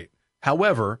 We're great.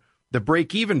 However, the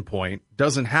break-even point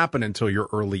doesn't happen until your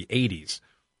early 80s.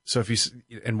 So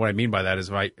and what I mean by that is,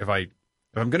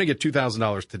 if I'm going to get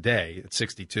 $2,000 today at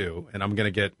 62, and I'm going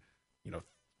to get,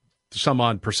 some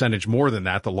odd percentage more than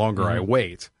that the longer I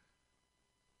wait,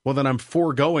 well, then I'm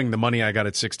foregoing the money I got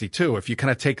at 62. If you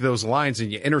kind of take those lines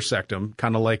and you intersect them,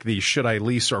 kind of like the should I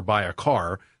lease or buy a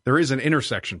car, there is an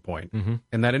intersection point,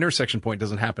 and that intersection point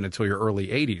doesn't happen until your early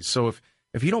 80s. So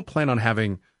if you don't plan on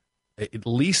having at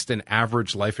least an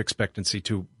average life expectancy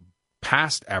to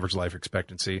past average life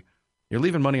expectancy, you're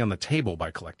leaving money on the table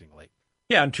by collecting late.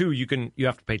 Yeah, and two, you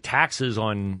have to pay taxes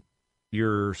on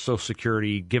your Social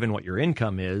Security given what your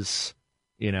income is,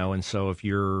 and so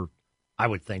I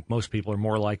would think most people are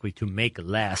more likely to make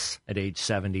less at age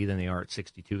 70 than they are at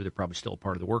 62. They're probably still a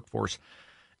part of the workforce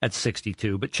at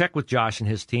 62. But check with Josh and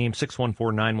his team,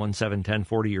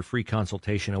 614-917-1040. Your free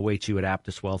consultation awaits you at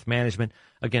APTUS Wealth Management.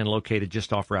 Again, located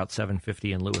just off Route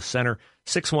 750 in Lewis Center,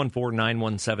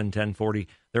 614-917-1040.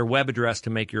 Their web address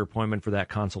to make your appointment for that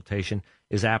consultation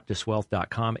is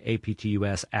aptuswealth.com,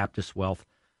 APTUS,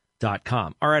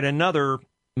 aptuswealth.com. All right, another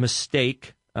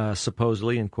mistake,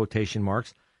 supposedly in quotation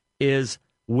marks, is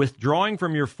withdrawing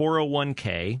from your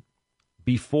 401k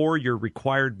before your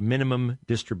required minimum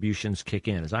distributions kick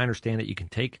in. As I understand it, you can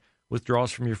take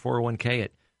withdrawals from your 401k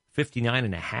at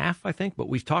 59.5, I think, but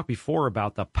we've talked before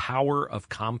about the power of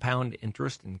compound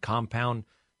interest and compound,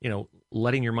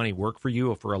 letting your money work for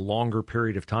you for a longer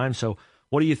period of time. So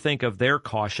what do you think of their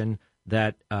caution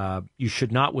that you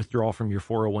should not withdraw from your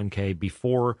 401k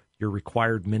before your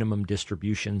required minimum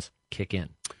distributions kick in?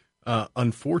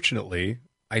 Unfortunately,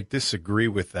 I disagree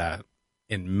with that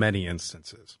in many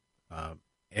instances.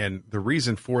 And the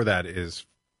reason for that is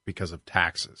because of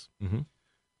taxes. Mm-hmm.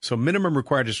 So minimum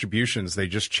required distributions, they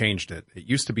just changed it. It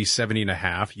used to be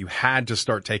 70.5. You had to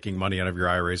start taking money out of your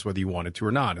IRAs whether you wanted to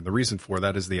or not. And the reason for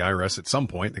that is the IRS at some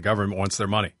point, the government wants their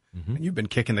money. Mm-hmm. And you've been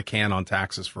kicking the can on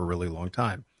taxes for a really long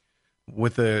time.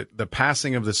 With the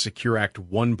passing of the Secure Act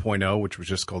 1.0, which was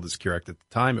just called the Secure Act at the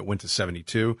time, it went to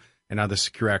 72. And now the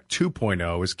Secure Act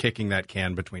 2.0 is kicking that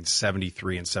can between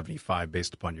 73 and 75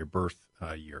 based upon your birth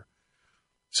year.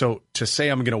 So to say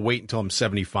I'm going to wait until I'm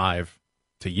 75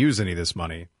 to use any of this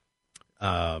money,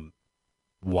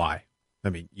 why? I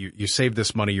mean, you saved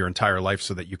this money your entire life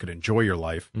so that you could enjoy your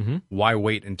life. Mm-hmm. Why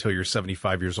wait until you're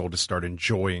 75 years old to start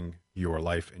enjoying your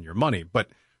life and your money? But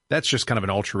that's just kind of an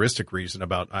altruistic reason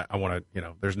about I want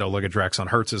to, there's no luggage racks on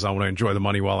Hertz's. I want to enjoy the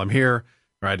money while I'm here,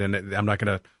 right? And I'm not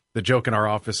going to. The joke in our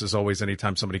office is always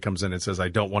anytime somebody comes in and says, I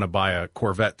don't want to buy a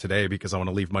Corvette today because I want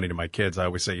to leave money to my kids, I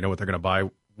always say, you know what they're going to buy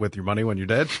with your money when you're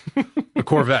dead? A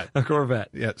Corvette. A Corvette.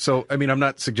 Yeah. So, I mean, I'm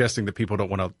not suggesting that people don't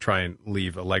want to try and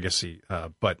leave a legacy,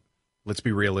 but let's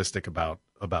be realistic about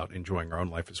enjoying our own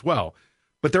life as well.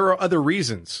 But there are other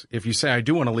reasons. If you say, I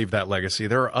do want to leave that legacy,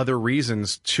 there are other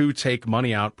reasons to take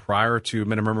money out prior to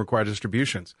minimum required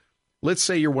distributions. Let's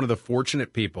say you're one of the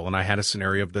fortunate people, and I had a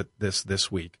scenario of this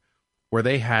week, where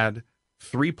they had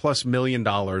 $3+ million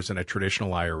in a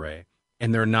traditional IRA,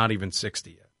 and they're not even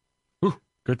 60 yet. Ooh,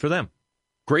 good for them.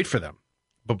 Great for them.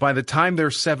 But by the time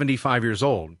they're 75 years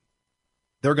old,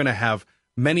 they're going to have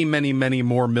many, many, many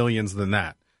more millions than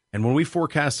that. And when we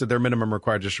forecasted their minimum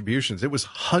required distributions, it was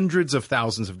hundreds of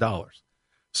thousands of dollars.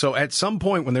 So at some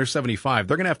point when they're 75,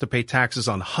 they're going to have to pay taxes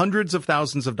on hundreds of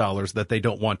thousands of dollars that they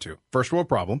don't want to. First world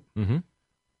problem. Mm-hmm.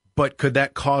 But could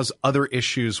that cause other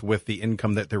issues with the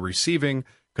income that they're receiving?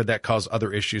 Could that cause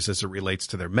other issues as it relates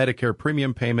to their Medicare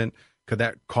premium payment? Could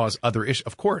that cause other issues?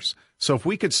 Of course. So if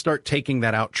we could start taking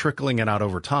that out, trickling it out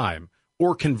over time,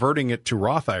 or converting it to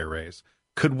Roth IRAs,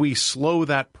 could we slow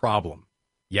that problem?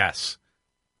 Yes.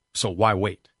 So why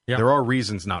wait? Yeah. There are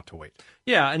reasons not to wait.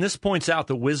 Yeah, and this points out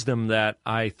the wisdom that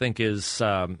I think is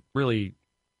really,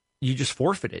 you just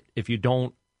forfeit it if you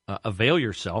don't avail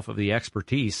yourself of the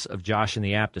expertise of Josh and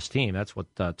the APTUS team. That's what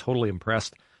totally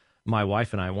impressed my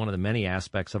wife and I. One of the many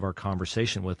aspects of our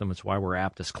conversation with them, it's why we're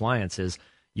APTUS clients, is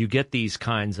you get these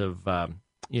kinds of,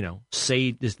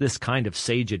 this kind of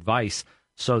sage advice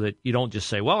so that you don't just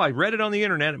say, well, I read it on the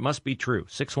internet, it must be true.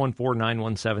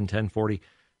 614-917-1040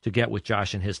 to get with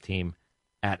Josh and his team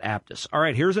at APTUS. All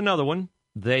right, here's another one.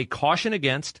 They caution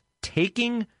against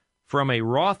taking from a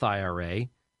Roth IRA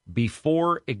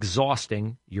before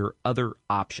exhausting your other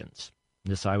options.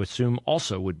 This, I would assume,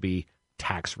 also would be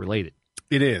tax-related.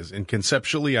 It is, and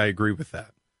conceptually, I agree with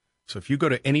that. So if you go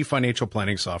to any financial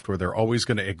planning software, they're always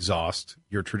going to exhaust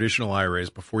your traditional IRAs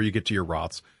before you get to your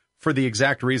Roths for the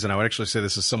exact reason. I would actually say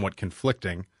this is somewhat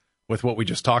conflicting with what we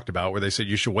just talked about, where they said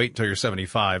you should wait until you're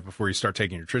 75 before you start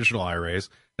taking your traditional IRAs.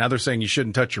 Now they're saying you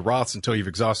shouldn't touch your Roths until you've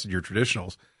exhausted your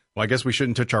traditionals. Well, I guess we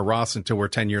shouldn't touch our Roths until we're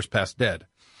 10 years past dead,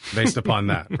 based upon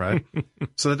that, right?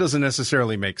 So that doesn't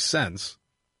necessarily make sense.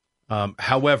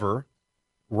 However,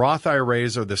 Roth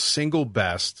IRAs are the single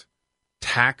best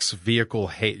tax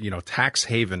vehicle, tax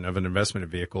haven of an investment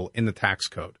vehicle in the tax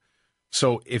code.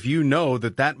 So if you know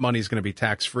that money is going to be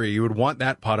tax-free, you would want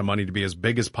that pot of money to be as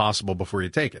big as possible before you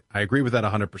take it. I agree with that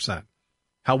 100%.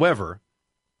 However,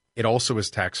 it also is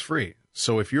tax-free.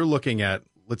 So if you're looking at,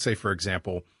 let's say, for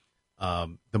example,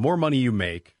 the more money you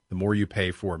make, the more you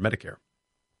pay for Medicare.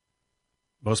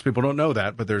 Most people don't know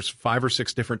that, but there's 5 or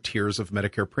 6 different tiers of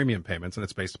Medicare premium payments, and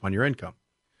it's based upon your income.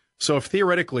 So if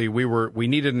theoretically we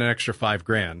needed an extra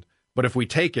 $5,000, but if we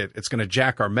take it, it's going to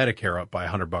jack our Medicare up by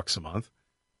 $100 a month.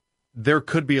 There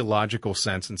could be a logical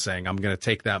sense in saying I'm going to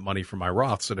take that money from my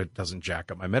Roth so that it doesn't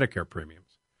jack up my Medicare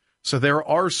premiums. So there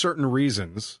are certain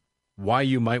reasons why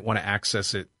you might want to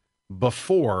access it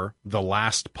before the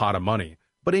last pot of money.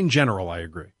 But in general, I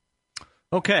agree.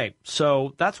 Okay,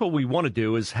 so that's what we want to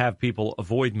do, is have people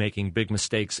avoid making big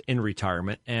mistakes in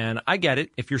retirement. And I get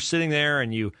it. If you're sitting there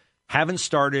and you haven't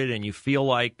started and you feel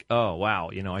like, oh, wow,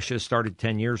 I should have started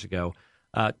 10 years ago.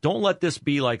 Don't let this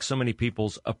be like so many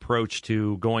people's approach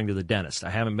to going to the dentist. I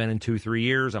haven't been in 2-3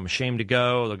 years. I'm ashamed to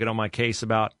go. They'll get on my case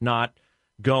about not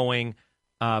going.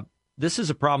 This is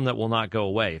a problem that will not go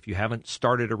away. If you haven't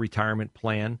started a retirement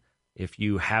plan, if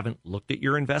you haven't looked at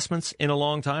your investments in a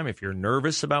long time, if you're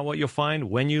nervous about what you'll find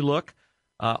when you look,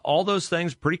 all those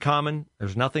things pretty common.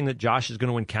 There's nothing that Josh is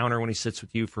going to encounter when he sits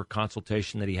with you for a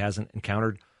consultation that he hasn't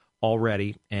encountered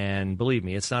already. And believe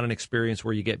me, it's not an experience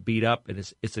where you get beat up.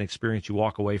 It's an experience you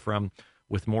walk away from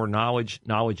with more knowledge.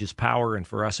 Knowledge is power, and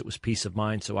for us, it was peace of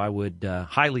mind. So I would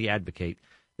highly advocate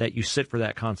that you sit for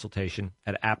that consultation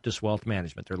at APTUS Wealth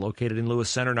Management. They're located in Lewis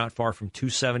Center, not far from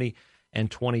 270 and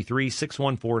 23,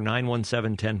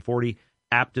 614-917-1040,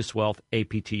 APTUS Wealth,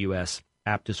 APTUS,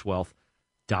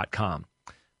 APTUSwealth.com.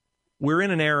 We're in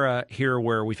an era here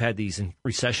where we've had these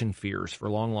recession fears for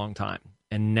a long, long time.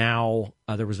 And now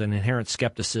there was an inherent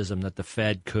skepticism that the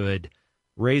Fed could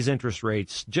raise interest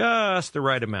rates just the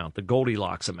right amount, the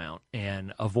Goldilocks amount,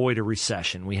 and avoid a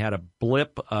recession. We had a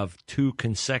blip of 2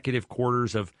 consecutive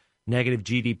quarters of negative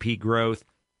GDP growth,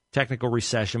 technical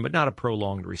recession, but not a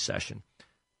prolonged recession.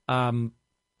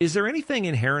 Is there anything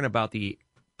inherent about the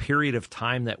period of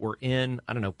time that we're in,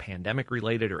 I don't know, pandemic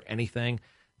related or anything,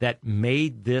 that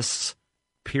made this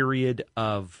period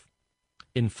of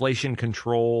inflation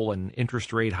control and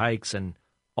interest rate hikes and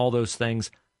all those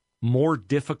things more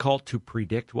difficult to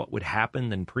predict what would happen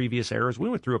than previous eras? We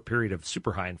went through a period of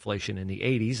super high inflation in the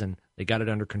 80s, and they got it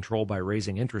under control by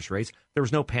raising interest rates. There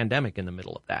was no pandemic in the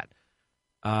middle of that.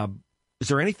 Is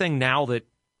there anything now that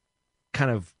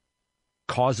kind of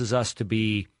causes us to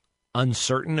be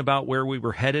uncertain about where we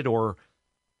were headed, or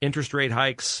interest rate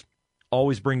hikes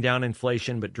always bring down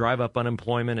inflation but drive up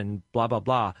unemployment and blah, blah,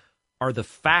 blah? Are the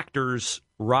factors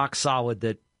rock solid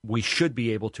that we should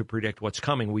be able to predict what's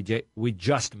coming? We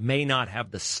just may not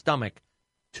have the stomach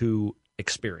to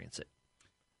experience it.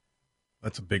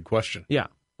 That's a big question. Yeah.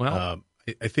 Well,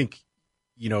 I think,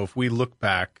 if we look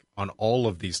back on all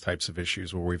of these types of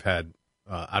issues where we've had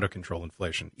out of control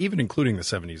inflation, even including the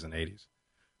 70s and 80s,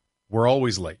 we're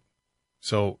always late.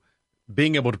 So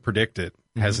being able to predict it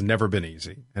has never been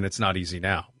easy, and it's not easy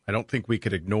now. I don't think we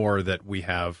could ignore that we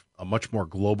have a much more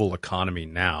global economy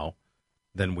now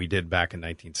than we did back in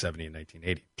 1970 and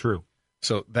 1980. True.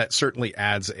 So that certainly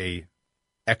adds a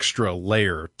extra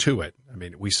layer to it. I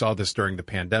mean, we saw this during the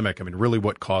pandemic. I mean, really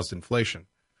what caused inflation?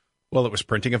 Well, it was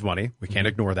printing of money. We can't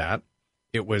ignore that.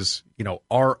 It was,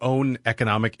 our own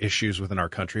economic issues within our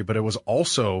country, but it was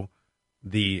also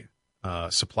the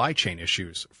supply chain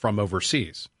issues from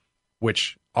overseas,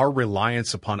 which our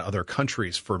reliance upon other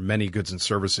countries for many goods and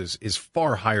services is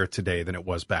far higher today than it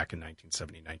was back in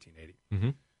 1970, 1980. Mm-hmm.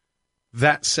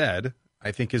 That said,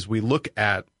 I think as we look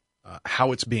at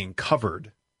how it's being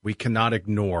covered, we cannot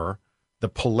ignore the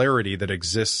polarity that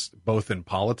exists both in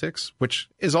politics, which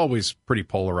is always pretty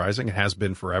polarizing. It has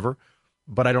been forever.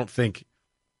 But I don't think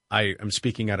I am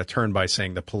speaking out of turn by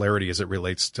saying the polarity as it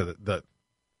relates to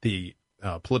the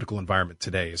political environment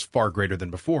today is far greater than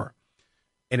before.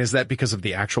 And is that because of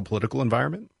the actual political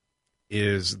environment?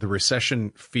 Is the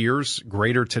recession fears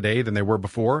greater today than they were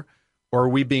before? Or are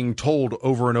we being told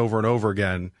over and over and over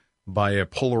again by a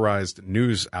polarized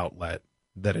news outlet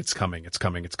that it's coming, it's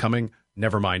coming, it's coming?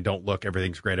 Never mind, don't look,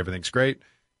 everything's great, everything's great.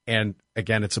 And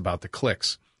again, it's about the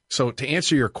clicks. So to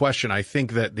answer your question, I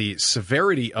think that the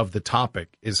severity of the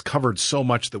topic is covered so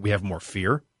much that we have more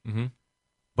fear,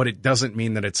 but it doesn't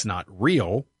mean that it's not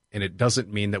real, and it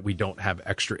doesn't mean that we don't have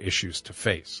extra issues to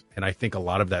face. And I think a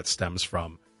lot of that stems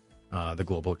from the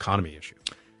global economy issue.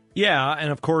 Yeah,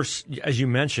 and of course, as you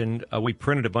mentioned, we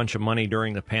printed a bunch of money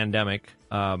during the pandemic.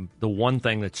 The one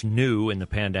thing that's new in the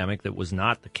pandemic that was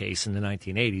not the case in the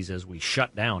 1980s is we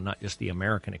shut down not just the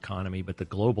American economy, but the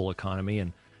global economy,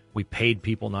 and we paid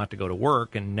people not to go to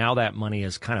work, and now that money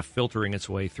is kind of filtering its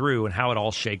way through, and how it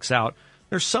all shakes out.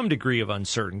 There's some degree of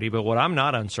uncertainty, but what I'm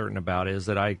not uncertain about is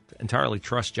that I entirely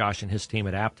trust Josh and his team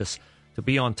at APTUS to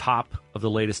be on top of the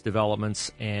latest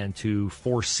developments and to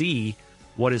foresee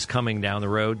what is coming down the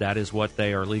road. That is what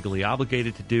they are legally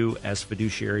obligated to do as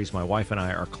fiduciaries. My wife and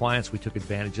I are clients. We took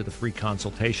advantage of the free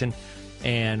consultation,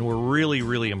 and we're really,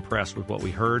 really impressed with what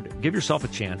we heard. Give yourself a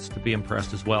chance to be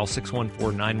impressed as well.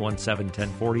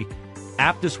 614-917-1040,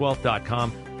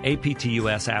 APTUSwealth.com,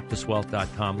 APTUS,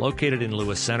 APTUSwealth.com, located in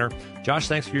Lewis Center. Josh,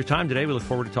 thanks for your time today. We look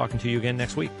forward to talking to you again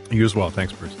next week. You as well.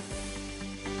 Thanks, Bruce.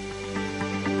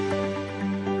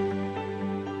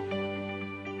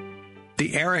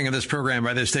 The airing of this program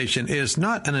by this station is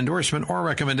not an endorsement or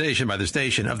recommendation by the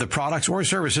station of the products or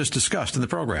services discussed in the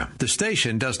program. The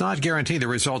station does not guarantee the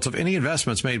results of any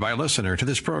investments made by a listener to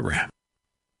this program.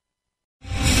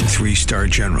 3-star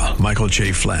general Michael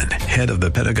J. Flynn, head of the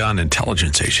Pentagon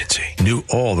Intelligence Agency, knew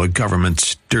all the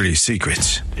government's dirty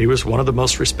secrets. He was one of the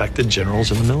most respected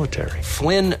generals in the military.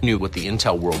 Flynn knew what the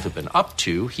intel world had been up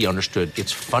to. He understood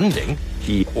its funding.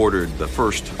 He ordered the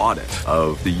first audit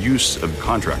of the use of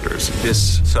contractors.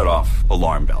 This set off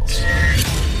alarm bells.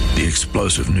 The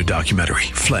explosive new documentary,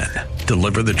 Flynn,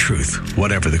 Deliver the Truth,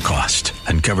 Whatever the Cost,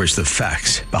 uncovers the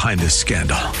facts behind this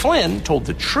scandal. Flynn told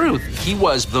the truth. He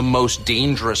was the most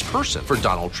dangerous person for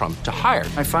Donald Trump to hire.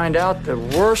 I find out the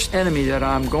worst enemy that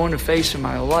I'm going to face in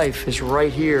my life is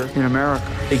right here in America.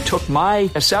 They took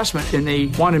my assessment and they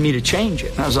wanted me to change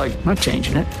it. And I was like, I'm not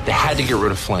changing it. They had to get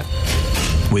rid of Flynn.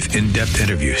 With in-depth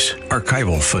interviews,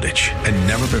 archival footage, and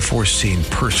never-before-seen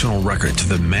personal records of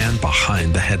the man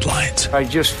behind the headlines. I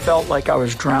just felt like I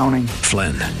was drowning.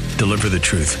 Flynn, Deliver the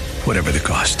Truth, Whatever the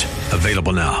Cost.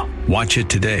 Available now. Watch it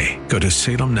today. Go to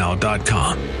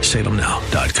salemnow.com.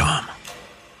 salemnow.com.